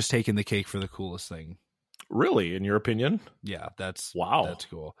have just taken the cake for the coolest thing. Really, in your opinion? Yeah, that's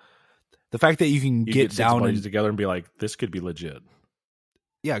cool. The fact that you can get down and together and be like, this could be legit.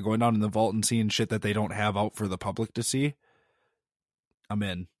 Yeah, going down in the vault and seeing shit that they don't have out for the public to see. I'm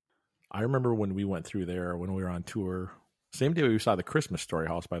in. I remember when we went through there when we were on tour. Same day we saw the Christmas Story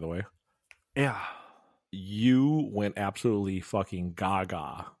House, by the way. Yeah. You went absolutely fucking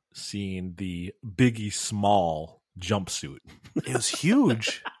gaga seeing the Biggie Small jumpsuit. It was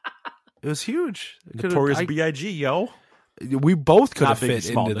huge. It was huge. Notorious B.I.G., yo. We both could have Not fit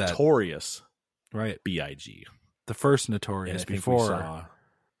Biggie Small, into that. Notorious. Right. B.I.G. The first Notorious before.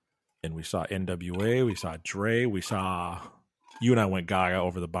 We saw NWA. We saw Dre. You and I went gaga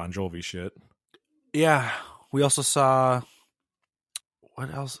over the Bon Jovi shit. Yeah. We also saw...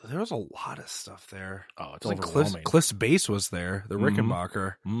 What else? There was a lot of stuff there. Oh, it's like overwhelming. Cliff's bass was there. The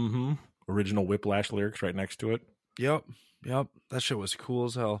Rickenbacker. Mm-hmm. Original Whiplash lyrics right next to it. Yep. That shit was cool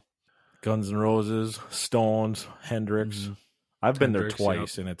as hell. Guns N' Roses, Stones, Hendrix. Mm-hmm. I've been there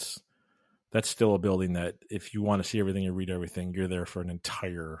twice, and that's still a building that if you want to see everything and read everything, you're there for an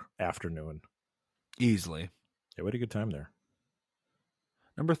entire afternoon. Easily. Yeah, we had a good time there.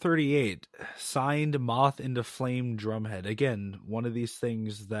 Number 38, signed Moth into Flame drumhead. Again, one of these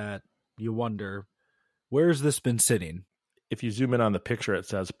things that you wonder, where's this been sitting? If you zoom in on the picture, it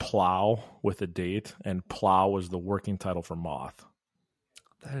says Plow with a date, and Plow was the working title for Moth.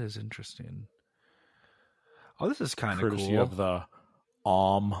 That is interesting. Oh, this is kind of cool. Courtesy of the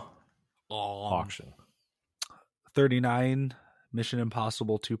auction. 39, Mission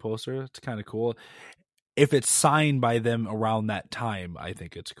Impossible 2 poster. It's kind of cool. If it's signed by them around that time, I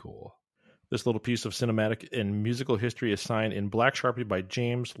think it's cool. This little piece of cinematic and musical history is signed in black Sharpie by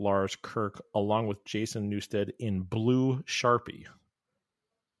James Lars Kirk, along with Jason Newsted in blue Sharpie.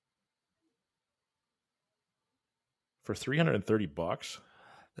 For $330.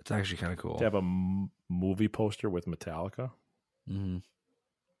 That's actually kind of cool. To have a movie poster with Metallica. Mm-hmm.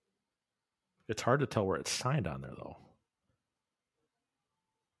 It's hard to tell where it's signed on there, though.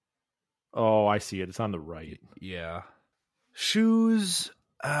 Oh, I see it. It's on the right. Yeah. Shoes.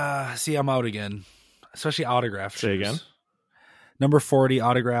 See, I'm out again. Especially autographed shoes. Say again? Number 40,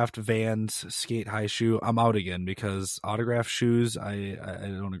 autographed Vans skate high shoe. I'm out again because autographed shoes, I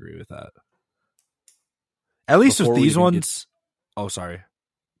don't agree with that. At least Before with these we even ones. Oh, sorry.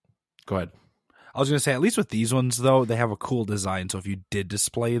 Go ahead. I was going to say, at least with these ones, though, they have a cool design. So if you did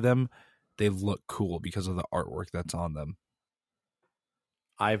display them, they look cool because of the artwork that's on them.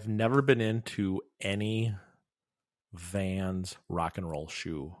 I've never been into any Vans rock and roll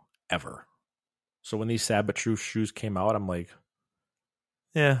shoe ever. So when these Sabbath True shoes came out, I'm like,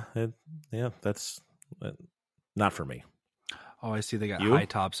 that's not for me. Oh, I see. They got You? high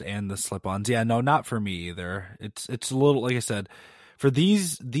tops and the slip-ons. Yeah, no, not for me either. It's a little, like I said, for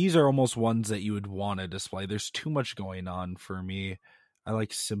these are almost ones that you would want to display. There's too much going on for me. I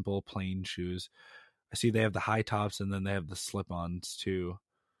like simple, plain shoes. I see they have the high tops and then they have the slip-ons too.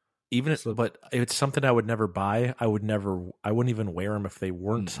 But it's something I would never buy. I wouldn't even wear them if they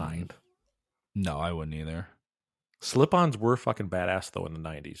weren't signed. No, I wouldn't either. Slip-ons were fucking badass though in the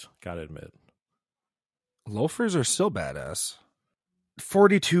 90s. Gotta admit. Loafers are still badass.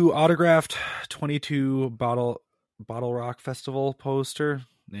 42 autographed, 22 Bottle Rock Festival poster.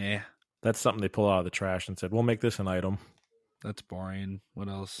 Nah. That's something they pulled out of the trash and said, we'll make this an item. That's boring. What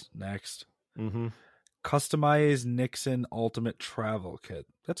else? Next. Mm-hmm. Customized Nixon Ultimate Travel Kit.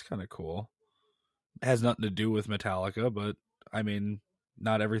 That's kind of cool. It has nothing to do with Metallica, but I mean,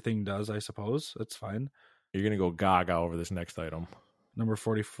 not everything does, I suppose. That's fine. You're going to go gaga over this next item. Number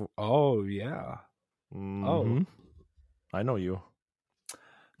 44. Oh, yeah. Mm-hmm. Oh. I know you.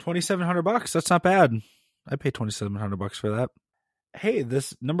 $2,700. That's not bad. I paid $2,700 for that. Hey,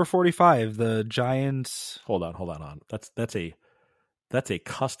 this number 45, the Giants. Hold on. That's a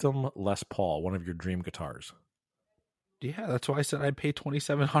custom Les Paul, one of your dream guitars. Yeah, that's why I said I'd pay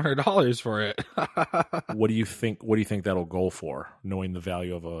 $2,700 for it. What do you think that'll go for, knowing the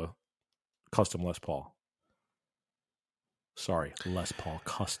value of a custom Les Paul? Sorry, Les Paul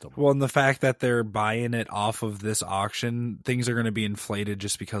custom. Well, and the fact that they're buying it off of this auction, things are going to be inflated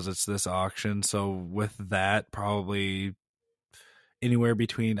just because it's this auction. So with that, probably anywhere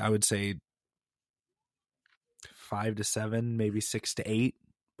between, I would say, 5 to 7, maybe 6 to 8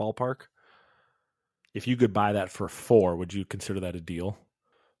 ballpark. If you could buy that for 4, would you consider that a deal?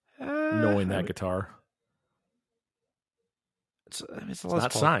 Knowing that guitar, it's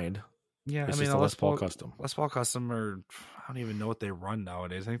not signed. Yeah, it's I mean, just a Les Paul custom. Les Paul custom, or I don't even know what they run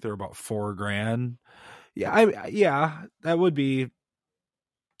nowadays. I think they're about $4,000. Yeah, that would be.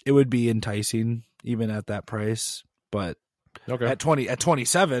 It would be enticing even at that price, but okay, at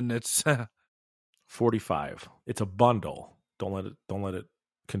 27, it's 45. It's a bundle. Don't let it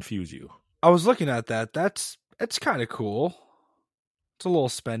confuse you. I was looking at that. It's kind of cool. It's a little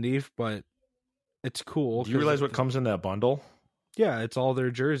spendy, but it's cool. Do you realize what comes in that bundle? Yeah, it's all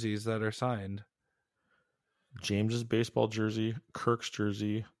their jerseys that are signed. James's baseball jersey, Kirk's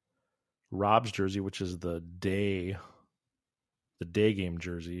jersey, Rob's jersey, which is the day game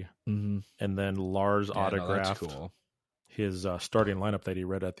jersey, mm-hmm. and then Lars autographed cool. his starting lineup that he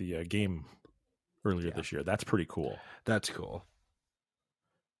read at the game earlier this year. That's pretty cool. That's cool.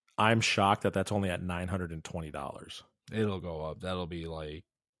 I'm shocked that that's only at $920. It'll go up. That'll be like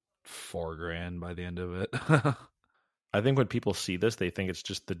 $4,000 by the end of it. I think when people see this, they think it's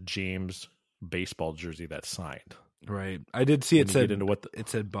just the James baseball jersey that's signed. Right. I did see when it said it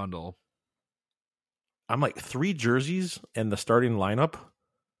said bundle. I'm like, 3 jerseys and the starting lineup.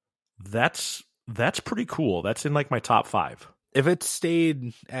 That's pretty cool. That's in like my top 5. If it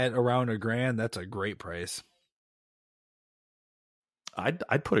stayed at around $1,000, that's a great price.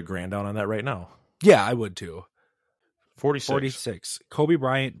 I'd put $1,000 down on that right now. Yeah, I would too. 46. Kobe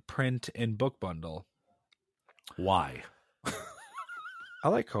Bryant print and book bundle. Why? I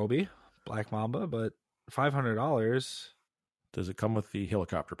like Kobe, Black Mamba, but $500. Does it come with the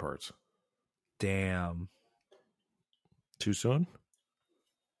helicopter parts? Damn. Too soon?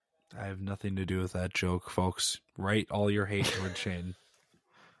 I have nothing to do with that joke, folks. Write all your hate towards Shane.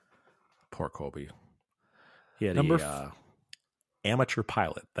 Poor Kobe. He had amateur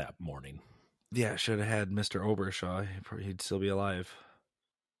pilot that morning. Yeah, should have had Mr. Obershaw. He'd still be alive.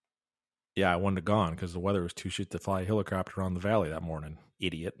 Yeah, I wouldn't have gone because the weather was too shit to fly a helicopter around the valley that morning.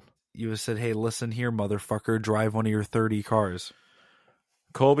 Idiot. You would have said, hey, listen here, motherfucker. Drive one of your 30 cars.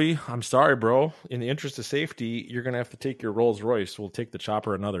 Kobe, I'm sorry, bro. In the interest of safety, you're going to have to take your Rolls Royce. We'll take the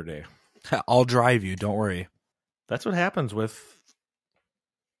chopper another day. I'll drive you. Don't worry. That's what happens with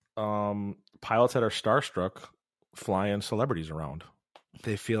pilots that are starstruck flying celebrities around.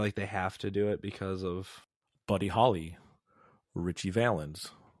 They feel like they have to do it because of Buddy Holly, Richie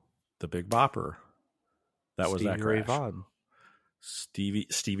Valens, the Big Bopper. That was that Ray crash. Vaughan.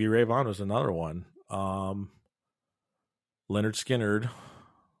 Stevie Ray Vaughan was another one. Leonard Skinnard.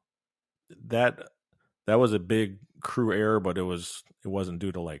 That was a big crew error, but it wasn't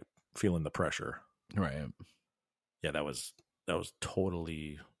due to like feeling the pressure. Right. Yeah, that was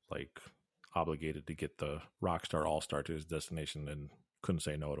totally like obligated to get the Rockstar All-Star to his destination and couldn't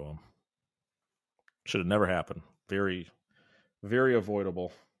say no to him. Should have never happened. Very, very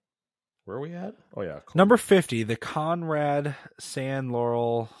avoidable. Where are we at? Oh yeah. Cool. Number 50, the Conrad San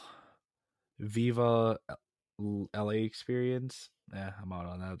Laurel Viva LA experience. I'm out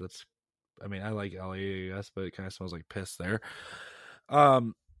on that. I like LA, I guess, but it kind of smells like piss there.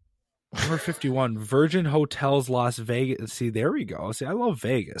 Number 51, Virgin Hotels Las Vegas. See, there we go. See, I love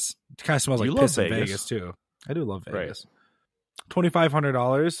Vegas. It kind of smells like piss in Vegas too. I do love Vegas. Right.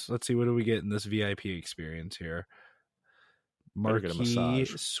 $2,500. Let's see, what do we get in this VIP experience here? Marquee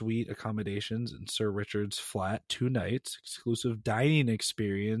suite accommodations in Sir Richard's flat, 2 nights, exclusive dining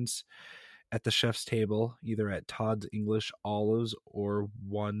experience at the chef's table, either at Todd's English Olives or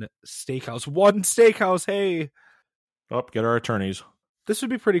One Steakhouse. One Steakhouse, hey! Oh, get our attorneys. This would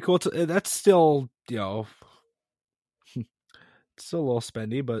be pretty cool. That's still, it's still a little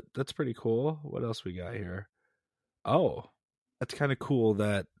spendy, but that's pretty cool. What else we got here? Oh, that's kind of cool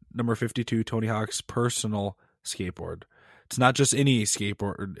that number 52, Tony Hawk's personal skateboard. It's not just any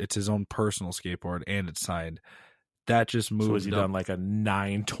skateboard. It's his own personal skateboard, and it's signed. That just moved. So has he done like a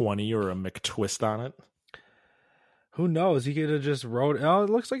 920 or a McTwist on it? Who knows? He could have just wrote. Oh, it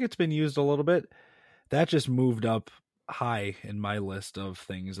looks like it's been used a little bit. That just moved up high in my list of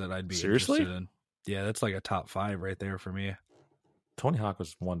things that I'd be interested in. Yeah, that's like a top 5 right there for me. Tony Hawk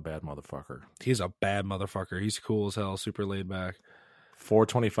was one bad motherfucker. He's a bad motherfucker. He's cool as hell, super laid back.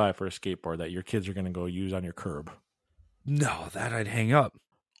 $425 for a skateboard that your kids are going to go use on your curb. No, that I'd hang up.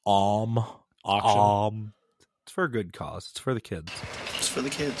 Auction. It's for a good cause. It's for the kids. It's for the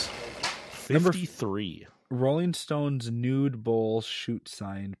kids. 53. Rolling Stones Nude Bowl shoot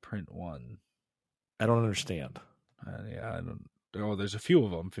signed print 1. I don't understand. I don't. Oh, there's a few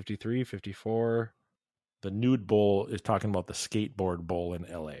of them. 53, 54. The Nude Bowl is talking about the skateboard bowl in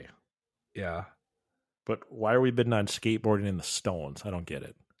LA. Yeah. But why are we bidding on skateboarding in the Stones? I don't get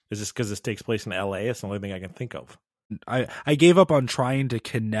it. Is this because this takes place in LA? It's the only thing I can think of. I gave up on trying to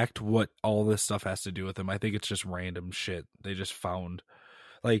connect what all this stuff has to do with them. I think it's just random shit they just found.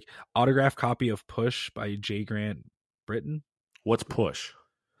 Like, autographed copy of Push by J. Grant Britton. What's Push?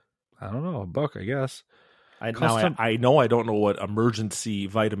 I don't know. A book, I guess. I know I don't know what Emergency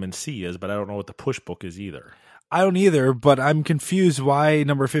Vitamin C is, but I don't know what the Push book is either. I don't either, but I'm confused why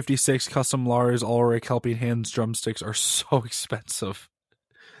number 56 Custom Lars Ulrich Helping Hands drumsticks are so expensive.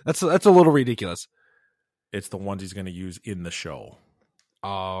 That's a little ridiculous. It's the ones he's going to use in the show.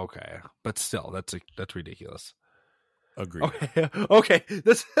 Oh, okay. But still, that's ridiculous. Agreed. Okay.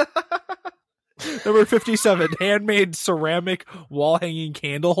 This number 57, handmade ceramic wall hanging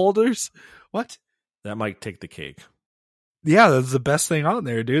candle holders. What? That might take the cake. Yeah, that's the best thing out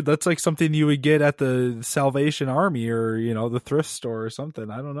there, dude. That's like something you would get at the Salvation Army or, the thrift store or something.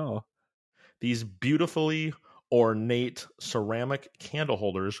 I don't know. These beautifully ornate ceramic candle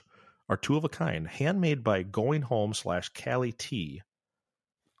holders are 2 of a kind, handmade by Going Home / Cali T.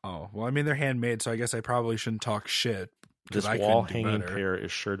 Oh, well, I mean, they're handmade, so I guess I probably shouldn't talk shit. This wall hanging pair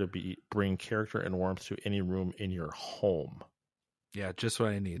is sure to bring character and warmth to any room in your home. Yeah, just what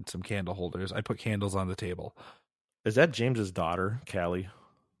I need, some candle holders. I put candles on the table. Is that James's daughter, Callie?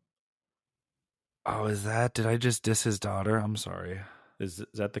 Oh, is that? Did I just diss his daughter? I'm sorry. Is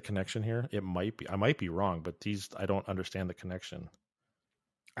that the connection here? It might be. I might be wrong, but I don't understand the connection.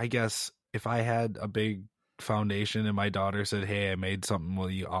 I guess if I had a big foundation and my daughter said, "Hey, I made something, will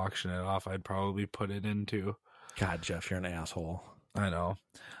you auction it off?" I'd probably put it into. God, Jeff, you're an asshole. I know.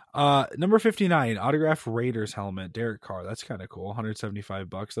 Number 59, autographed Raiders helmet, Derek Carr. That's kind of cool.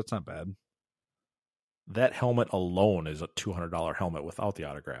 $175. That's not bad. That helmet alone is a $200 helmet without the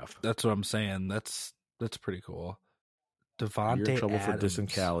autograph. That's what I'm saying. That's pretty cool. Devontae You're in trouble Adams. for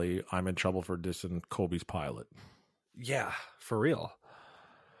dissing Callie. I'm in trouble for dissing Kobe's pilot. Yeah, for real.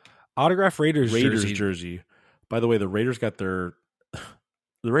 Autograph Raiders jersey. By the way, the Raiders didn't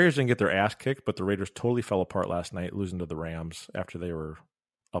get their ass kicked, but the Raiders totally fell apart last night, losing to the Rams after they were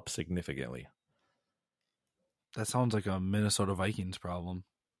up significantly. That sounds like a Minnesota Vikings problem.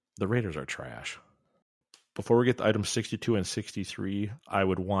 The Raiders are trash. Before we get to items 62 and 63, I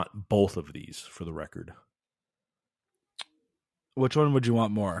would want both of these for the record. Which one would you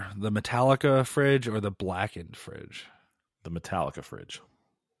want more? The Metallica fridge or the blackened fridge? the Metallica fridge.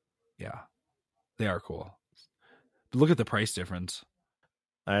 Yeah, they are cool. But look at the price difference.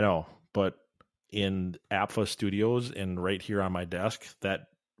 I know, but in APFA Studios and right here on my desk, that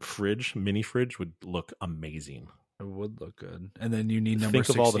fridge, mini fridge, would look amazing. It would look good. And then you need number Think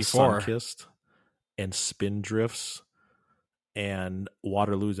 64. of all the Sunkist and Spindrifts and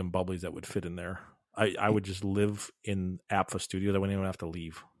Waterloos and Bubblies that would fit in there. I would just live in APFA Studios. I wouldn't even have to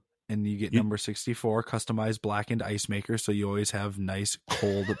leave. And you get number 64, customized blackened ice maker, so you always have nice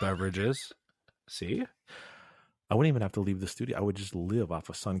cold beverages. See? I wouldn't even have to leave the studio. I would just live off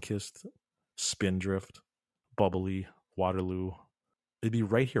of Sunkist, Spindrift, Bubbly, Waterloo. It'd be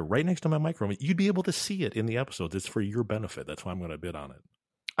right here, right next to my microphone. You'd be able to see it in the episodes. It's for your benefit. That's why I'm going to bid on it.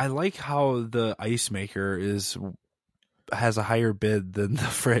 I like how the ice maker has a higher bid than the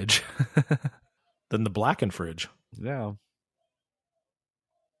fridge. Than the blackened fridge. Yeah.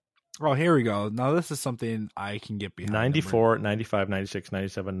 Oh, here we go. Now this is something I can get behind. 94, 95, 96,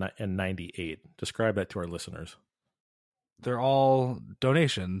 97, and 98. Describe that to our listeners. They're all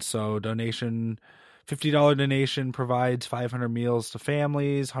donations. So $50 donation provides 500 meals to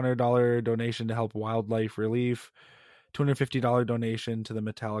families, $100 donation to help wildlife relief, $250 donation to the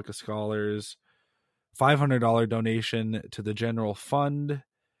Metallica Scholars, $500 donation to the general fund,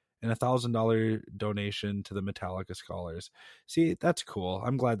 and $1,000 donation to the Metallica Scholars. See, that's cool.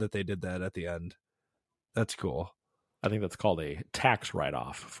 I'm glad that they did that at the end. That's cool. I think that's called a tax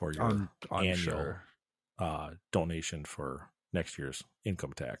write-off for your annual donation for next year's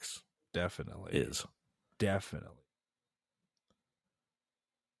income tax. Definitely. Definitely.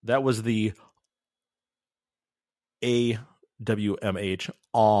 That was the AWMH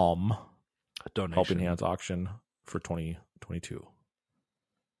ALM donation. Helping Hands auction for 2022.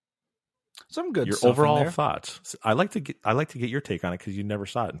 Some good your stuff overall in there. Thoughts. I like to get your take on it because you never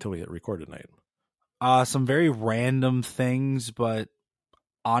saw it until we hit record tonight. Some very random things, but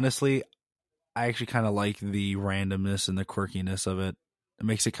honestly, I actually kind of like the randomness and the quirkiness of it. It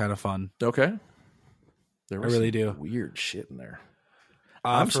makes it kind of fun. Okay, I really do. Weird shit in there.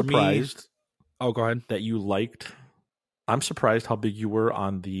 I'm surprised. Go ahead. That you liked. I'm surprised how big you were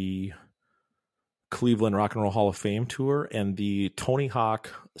on the Cleveland Rock and Roll Hall of Fame tour and the Tony Hawk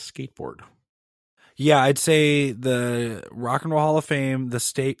skateboard. Yeah, I'd say the Rock and Roll Hall of Fame, the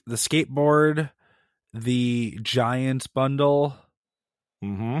skateboard, the Giants bundle.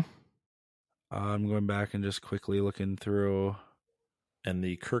 Mm-hmm. I'm going back and just quickly looking through. And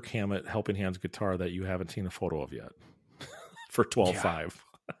the Kirk Hammett Helping Hands guitar that you haven't seen a photo of yet for $12,500.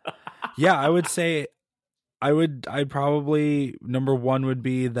 Yeah, I would say I'd probably, number one would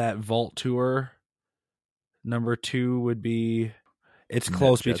be that Vault tour. Number two would be, it's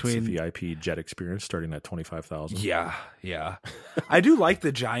close between VIP Jet Experience starting at $25,000. Yeah. I do like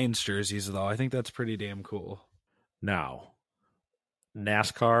the Giants jerseys though. I think that's pretty damn cool. Now,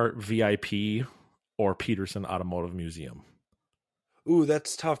 NASCAR VIP or Peterson Automotive Museum. Ooh,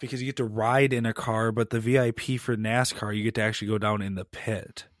 that's tough because you get to ride in a car, but the VIP for NASCAR, you get to actually go down in the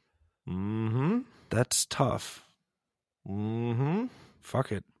pit. Mm-hmm. That's tough. Mm-hmm.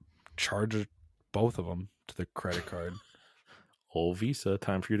 Fuck it. Charge both of them to the credit card. Oh, Visa,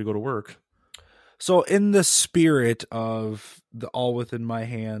 time for you to go to work. So in the spirit of the All Within My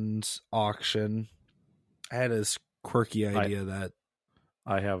Hands auction, I had this quirky idea that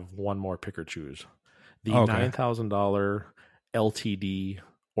I have one more pick or choose. The $9,000 LTD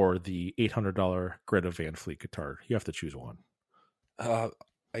or the $800 Greta Van Fleet guitar. You have to choose one.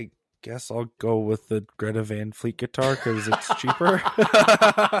 I guess I'll go with the Greta Van Fleet guitar because it's cheaper.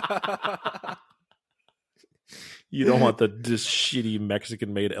 You don't want this shitty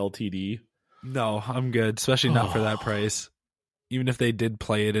Mexican-made LTD? No, I'm good, especially not for that price. Even if they did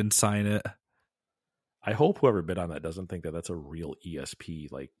play it and sign it. I hope whoever bid on that doesn't think that that's a real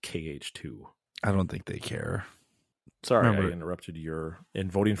ESP like KH2. I don't think they care. Sorry, I interrupted your in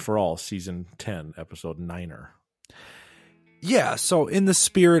Voting for All Season 10, Episode 9er. Yeah, so in the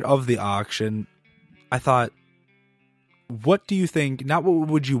spirit of the auction, I thought, what do you think, not what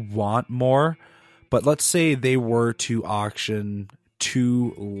would you want more, but let's say they were to auction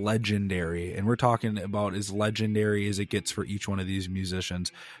two legendary, and we're talking about as legendary as it gets for each one of these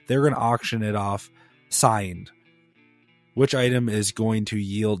musicians. They're going to auction it off signed. Which item is going to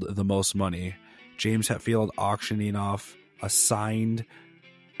yield the most money? James Hetfield auctioning off a signed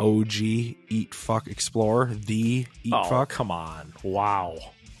OG Eat Fuck Explorer, the Eat Fuck. Come on. Wow.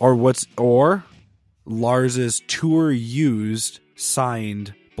 Or Lars's tour used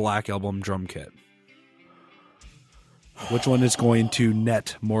signed Black Album drum kit. Which one is going to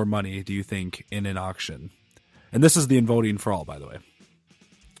net more money, do you think, in an auction? And this is the In Voting for All, by the way.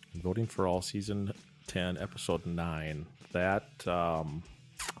 In Voting for All Season 10, episode 9. That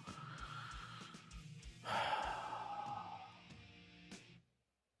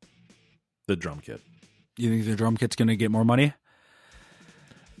the drum kit. You think the drum kit's going to get more money?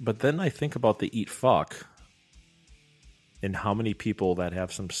 But then I think about the Eat Fuck and how many people that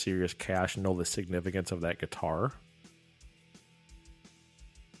have some serious cash know the significance of that guitar.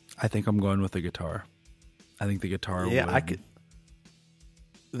 I think I'm going with the guitar. I think the guitar would... I could.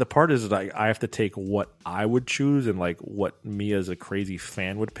 The part is that I have to take what I would choose and like what me as a crazy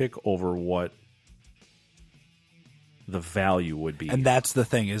fan would pick over what the value would be. And that's the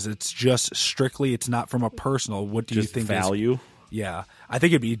thing, is it's just strictly, it's not from a personal. What do just you think value? Yeah. I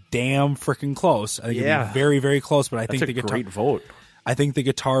think it'd be damn freaking close. I think it'd be very, very close, but I think the guitar... great vote. I think the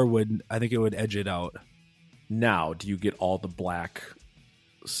guitar would... I think it would edge it out. Now, do you get all the black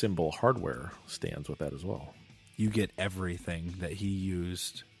cymbal hardware stands with that as well? You get everything that he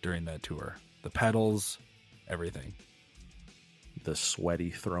used during that tour. The pedals, everything. The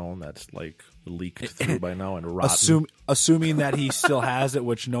sweaty throne that's like leaked through by now and rotten. Assuming that he still has it,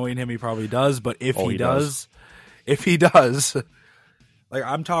 which knowing him, he probably does. But if he does, like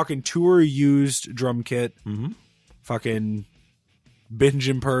I'm talking tour used drum kit, fucking Binge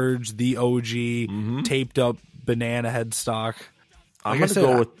and Purge, the OG, taped up banana headstock. I'm Like gonna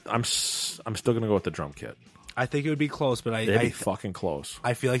go with. I'm still gonna go with the drum kit. I think it would be close, but It'd be fucking close.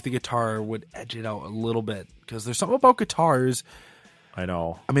 I feel like the guitar would edge it out a little bit because there's something about guitars. I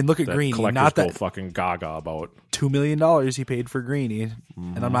know. I mean, look at Greenie. Not that fucking gaga about $2 million he paid for Greenie,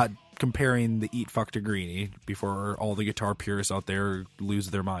 and I'm not comparing the Eat Fuck to Greenie before all the guitar purists out there lose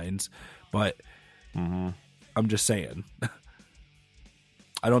their minds, but I'm just saying.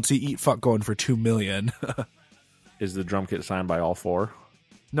 I don't see Eat Fuck going for $2 million. Is the drum kit signed by all four?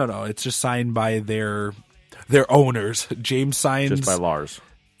 No, it's just signed by their owners. James signs just by Lars.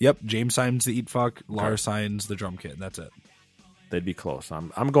 Yep, James signs the Eat Fuck. Lars signs the drum kit. That's it. They'd be close.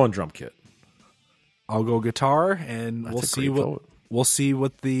 I'm going drum kit. I'll go guitar, and That's we'll see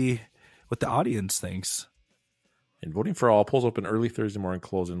what the audience thinks. And voting for all polls open early Thursday morning,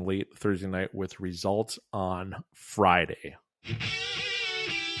 closing late Thursday night with results on Friday.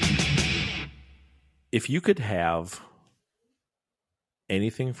 If you could have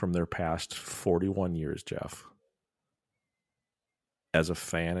anything from their past 41 years, Jeff, as a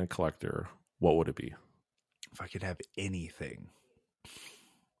fan and collector, what would it be? If I could have anything.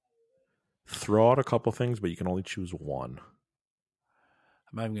 Throw out a couple things, but you can only choose one.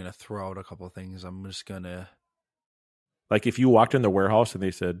 I'm not even going to throw out a couple of things. I'm just going to... Like if you walked in the warehouse and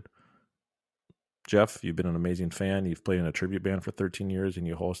they said, Jeff, you've been an amazing fan. You've played in a tribute band for 13 years and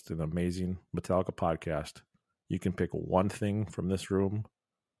you host an amazing Metallica podcast. You can pick one thing from this room.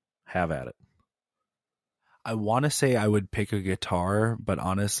 Have at it. I want to say I would pick a guitar, but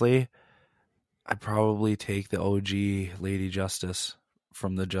honestly, I'd probably take the OG Lady Justice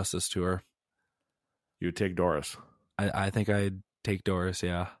from the Justice tour. You would take Doris. I think I'd take Doris,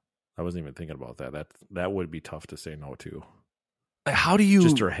 yeah. I wasn't even thinking about that. That would be tough to say no to. How do you...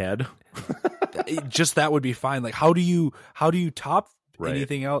 Just her head? Just that would be fine. Like, how do you top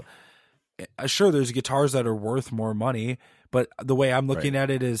anything else? Sure, there's guitars that are worth more money, but the way I'm looking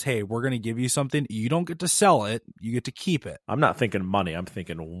at it is, hey, we're going to give you something. You don't get to sell it. You get to keep it. I'm not thinking money. I'm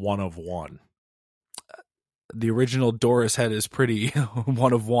thinking one of one. The original Doris head is pretty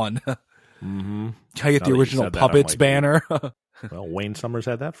one of one. Mm-hmm. Can I get the original Puppets banner? Well, Wayne Summers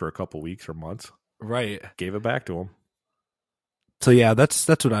had that for a couple weeks or months. Right. Gave it back to him. So yeah, that's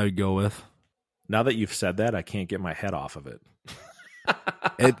what I would go with. Now that you've said that, I can't get my head off of it.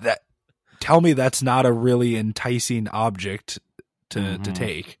 Tell me that's not a really enticing object to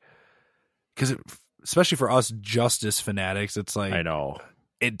take. Because especially for us Justice fanatics, it's like... I know.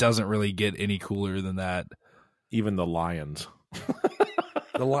 It doesn't really get any cooler than that. Even the Lions.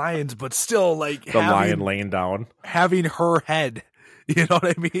 The Lions, but still like... The lion laying down. Having her head. You know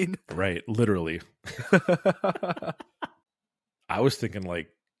what I mean? Right, literally. I was thinking like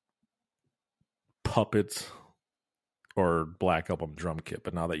Puppets or Black Album drum kit,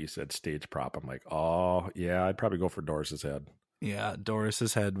 but now that you said stage prop, I'm like, oh yeah, I'd probably go for Doris's head. Yeah,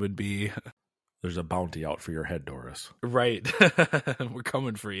 Doris's head would be... There's a bounty out for your head, Doris. Right. We're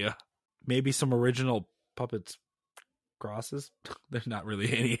coming for you. Maybe some original Puppets crosses. There's not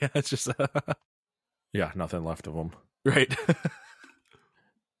really any. It's just... Yeah, nothing left of them. Right.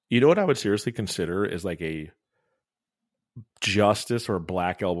 You know what I would seriously consider is like a Justice or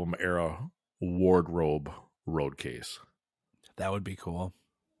Black Album era wardrobe road case. That would be cool.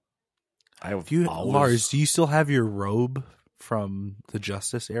 Lars, do you still have your robe from the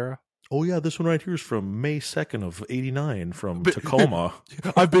Justice era? Oh, yeah, this one right here is from May 2nd of 89 from Tacoma.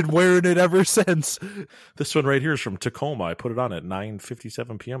 I've been wearing it ever since. This one right here is from Tacoma. I put it on at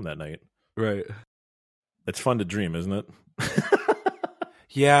 9:57 p.m. that night. Right. It's fun to dream, isn't it?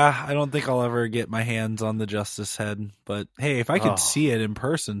 Yeah, I don't think I'll ever get my hands on the Justice head. But, hey, if I could see it in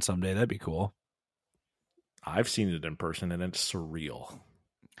person someday, that'd be cool. I've seen it in person, and it's surreal.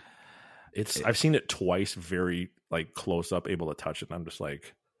 I've seen it twice, very like close up, able to touch it, and I'm just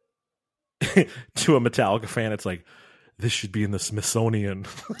like, to a Metallica fan, it's like, this should be in the Smithsonian.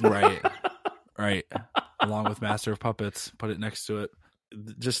 Right. Along with Master of Puppets, put it next to it.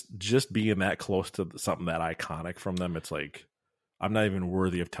 Just being that close to something that iconic from them, it's like, I'm not even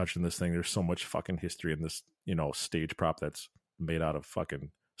worthy of touching this thing. There's so much fucking history in this, stage prop that's made out of fucking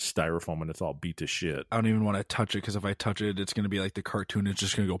styrofoam, and it's all beat to shit. I don't even want to touch it, because if I touch it, it's going to be like the cartoon. It's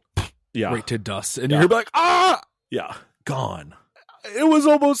just going to go right to dust. And you're like, ah! Yeah, gone. It was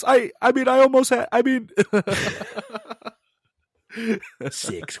almost, I almost had,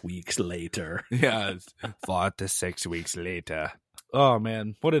 6 weeks later. Yeah, 4 to 6 weeks later. Oh,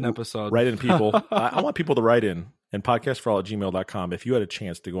 man. What an episode. Write in, people. I want people to write in. And podcastforall@gmail.com. If you had a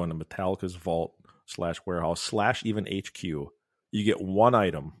chance to go into Metallica's vault /warehouse / even HQ, you get one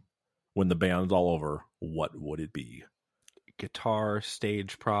item when the band's all over. What would it be? Guitar,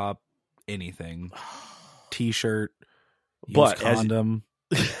 stage prop, anything. T-shirt, but condom.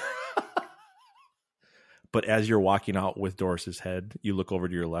 But as you're walking out with Doris's head, you look over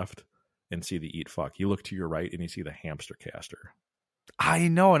to your left and see the Eat Fuck. You look to your right and you see the Hamster Caster. I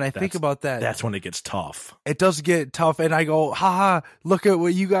know, and I think about that. That's when it gets tough. It does get tough, and I go, haha, look at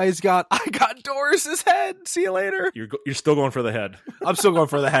what you guys got. I got Doris's head. See you later. You're still going for the head. I'm still going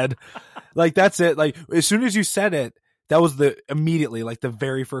for the head. Like, that's it. Like, as soon as you said it, that was immediately, like, the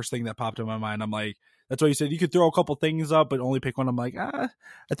very first thing that popped in my mind. I'm like, that's why you said you could throw a couple things up, but only pick one. I'm like, I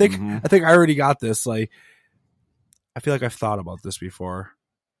think I already got this. Like, I feel like I've thought about this before.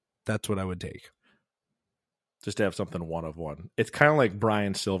 That's what I would take. Just to have something one of one. It's kind of like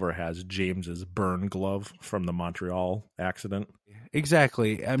Brian Silver has James's burn glove from the Montreal accident.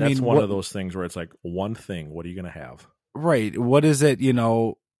 Exactly. That's one of those things where it's like, one thing, what are you going to have? Right. What is it,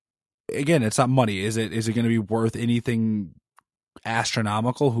 again, it's not money. Is it going to be worth anything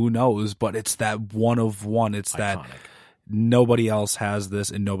astronomical? Who knows? But it's that one of one. It's iconic. That nobody else has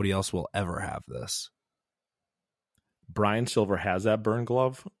this and nobody else will ever have this. Brian Silver has that burn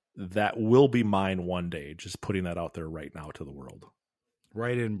glove. That will be mine one day. Just putting that out there right now to the world.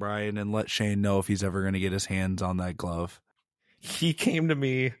 Write in, Brian, and let Shane know if he's ever going to get his hands on that glove. He came to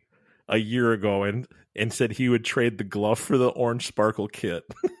me a year ago and said he would trade the glove for the Orange Sparkle kit.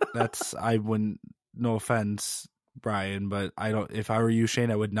 I wouldn't, no offense, Brian, but if I were you,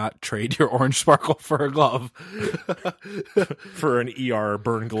 Shane, I would not trade your Orange Sparkle for a glove. For an ER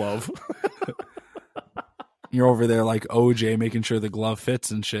burn glove. You're over there like OJ making sure the glove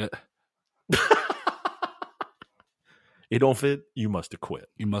fits and shit. It don't fit, you must have quit.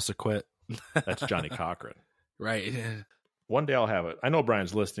 You must have quit. That's Johnny Cochran. Right. One day I'll have it. I know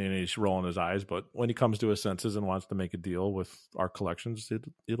Brian's listening and he's rolling his eyes, but when he comes to his senses and wants to make a deal with our collections,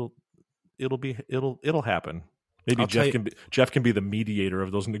 it'll happen. Maybe Jeff can be the mediator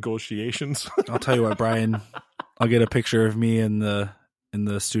of those negotiations. I'll tell you what, Brian, I'll get a picture of me in the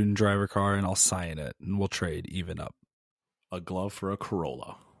student driver car and I'll sign it and we'll trade even up. A glove for a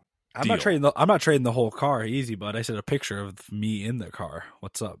Corolla. I'm not trading the whole car. Easy, bud. I said a picture of me in the car.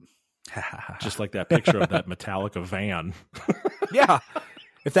 What's up? Just like that picture of that Metallica van. Yeah.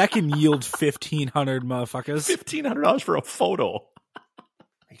 If that can yield $1,500 motherfuckers. $1,500 for a photo.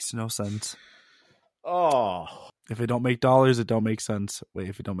 Makes no sense. Oh. If it don't make dollars, it don't make sense. Wait,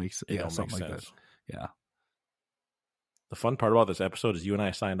 if it don't make sense. Yeah, something like that. Yeah. The fun part about this episode is you and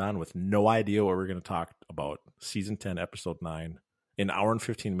I signed on with no idea what we're going to talk about. Season 10, episode 9. An hour and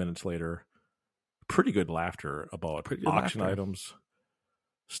 15 minutes later, pretty good laughter about auction items,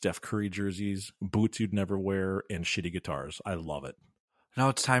 Steph Curry jerseys, boots you'd never wear, and shitty guitars. I love it. Now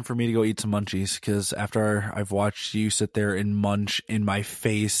it's time for me to go eat some munchies, because after I've watched you sit there and munch in my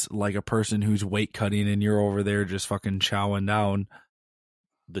face like a person who's weight cutting and you're over there just fucking chowing down.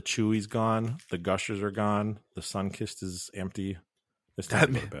 The Chewy's gone. The Gushers are gone. The Sunkist is empty. It's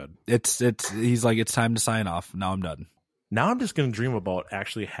time to go to bed. He's like, it's time to sign off. Now I'm done. Now I'm just going to dream about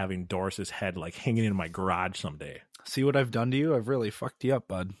actually having Doris's head like hanging in my garage someday. See what I've done to you? I've really fucked you up,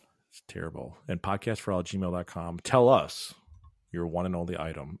 bud. It's terrible. And podcastforall@gmail.com. Tell us your one and only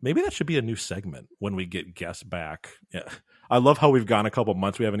item. Maybe that should be a new segment when we get guests back. Yeah. I love how we've gone a couple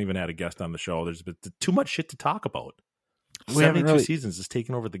months. We haven't even had a guest on the show. There's been too much shit to talk about. 72 seasons is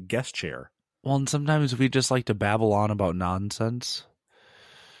taking over the guest chair. Well, and sometimes we just like to babble on about nonsense.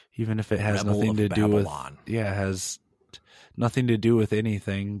 even if it has Rebel nothing of to do with Babylon. it has nothing to do with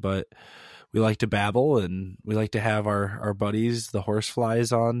anything, but we like to babble and we like to have our buddies, the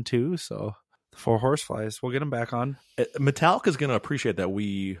horseflies, on too. So the 4 horseflies, we'll get them back on. Metallica's going to appreciate that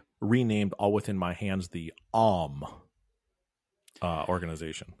we renamed All Within My Hands the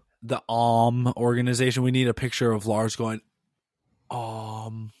organization. The organization. We need a picture of Lars going,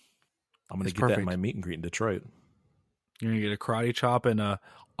 I'm going to get that in my meet and greet in Detroit. You're going to get a karate chop and a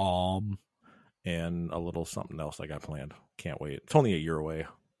and a little something else I got planned. Can't wait. It's only a year away.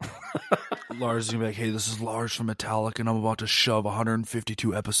 Lars is going to be like, hey, this is Lars from Metallica, and I'm about to shove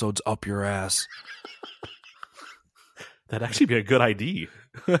 152 episodes up your ass. That'd actually be a good ID.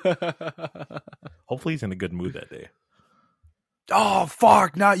 Hopefully he's in a good mood that day. Oh,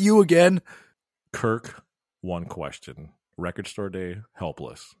 fuck, not you again. Kirk, one question. Record store day,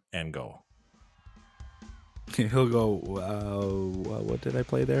 helpless, and go. He'll go, what did I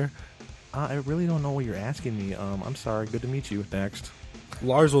play there? I really don't know what you're asking me. I'm sorry. Good to meet you. Next.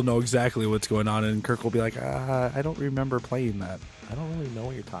 Lars will know exactly what's going on, and Kirk will be like, I don't remember playing that. I don't really know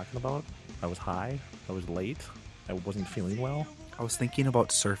what you're talking about. I was high. I was late. I wasn't feeling well. I was thinking about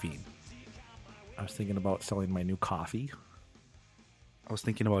surfing. I was thinking about selling my new coffee. I was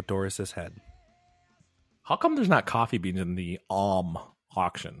thinking about Doris's head. How come there's not coffee beans in the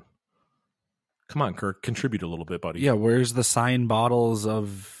auction? Come on, Kirk. Contribute a little bit, buddy. Yeah, where's the signed bottles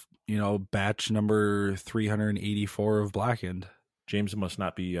of, batch number 384 of Blackened? James must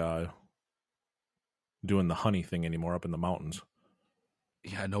not be doing the honey thing anymore up in the mountains.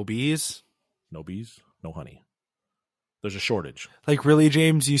 Yeah, no bees? No bees, no honey. There's a shortage. Like, really,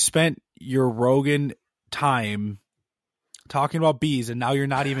 James? You spent your Rogan time talking about bees, and now you're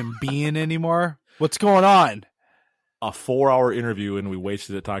not even being anymore? What's going on? A 4-hour interview, and we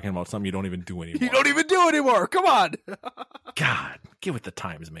wasted it talking about something you don't even do anymore. You don't even do anymore. Come on. God, get with the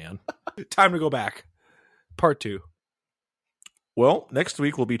times, man. Time to go back. Part 2. Well, next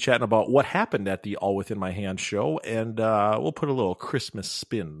week we'll be chatting about what happened at the All Within My Hands show, and we'll put a little Christmas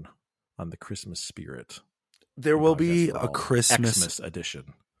spin on the Christmas spirit. There will be a Christmas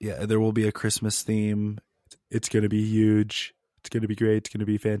edition. Yeah, there will be a Christmas theme. It's going to be huge. It's going to be great. It's going to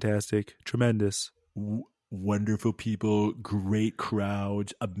be fantastic. Tremendous. Wonderful people, great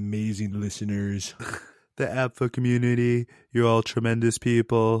crowds, amazing listeners. The APFA community, you're all tremendous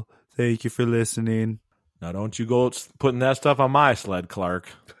people. Thank you for listening. Now, don't you go putting that stuff on my sled, Clark.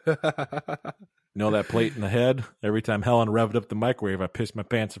 You know that plate in the head? Every time Helen revved up the microwave, I pissed my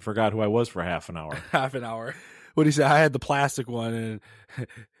pants and forgot who I was for half an hour. Half an hour. What do you say? I had the plastic one and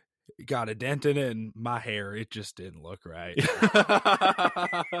got a dent in it, and my hair, it just didn't look right.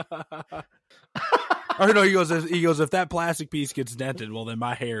 Or no, he goes, if that plastic piece gets dented, well, then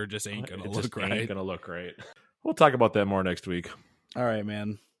my hair just ain't going to look right. Ain't going to look right. We'll talk about that more next week. All right,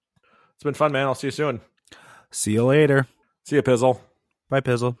 man. It's been fun, man. I'll see you soon. See you later. See you, Pizzle. Bye,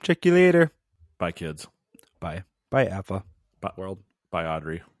 Pizzle. Check you later. Bye, kids. Bye. Bye, APFA. Bye, world. Bye,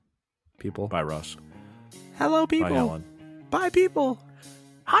 Audrey. People. Bye, Russ. Hello, people. Bye, Helen. Bye, people.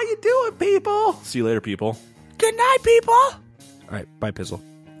 How you doing, people? See you later, people. Good night, people. All right. Bye, Pizzle.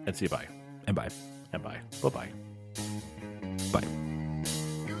 And see you bye. And bye. And bye. Bye-bye. Bye.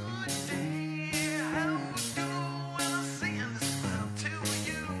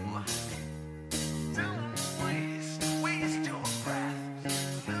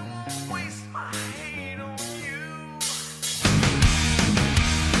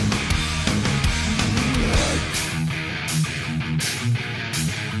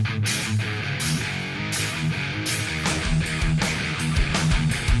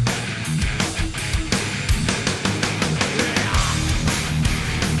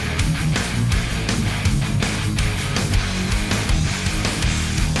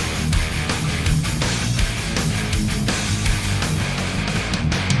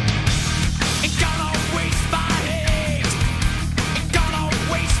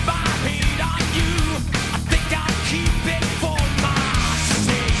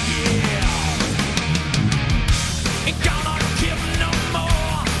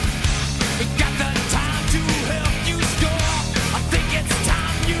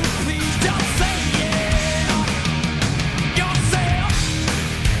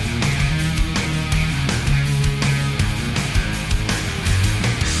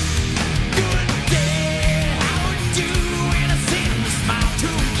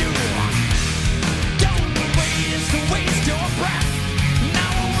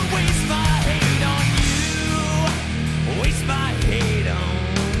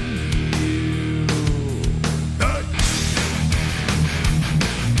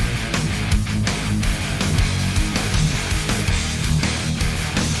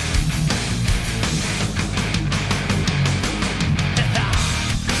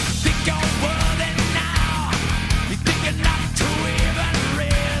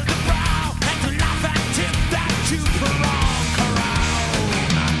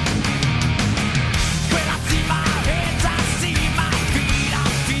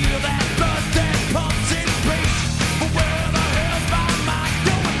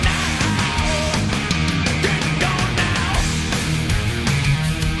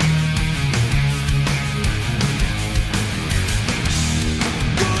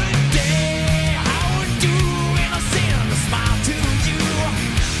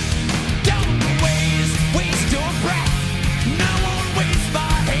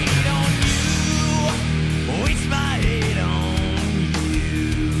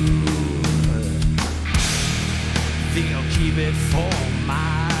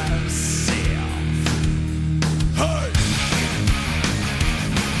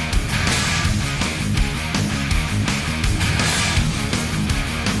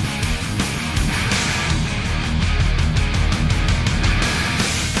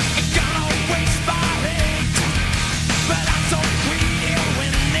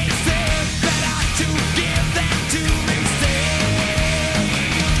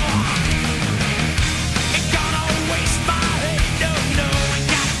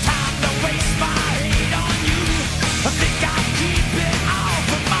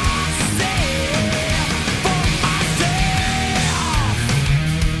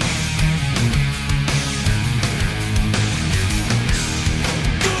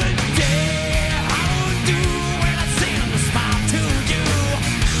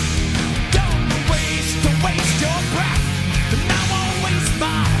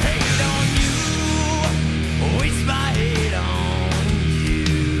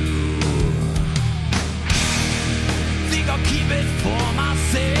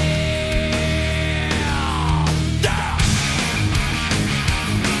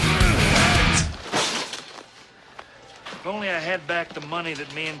 I had back the money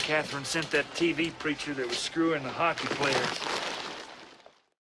that me and Catherine sent that TV preacher that was screwing the hockey players.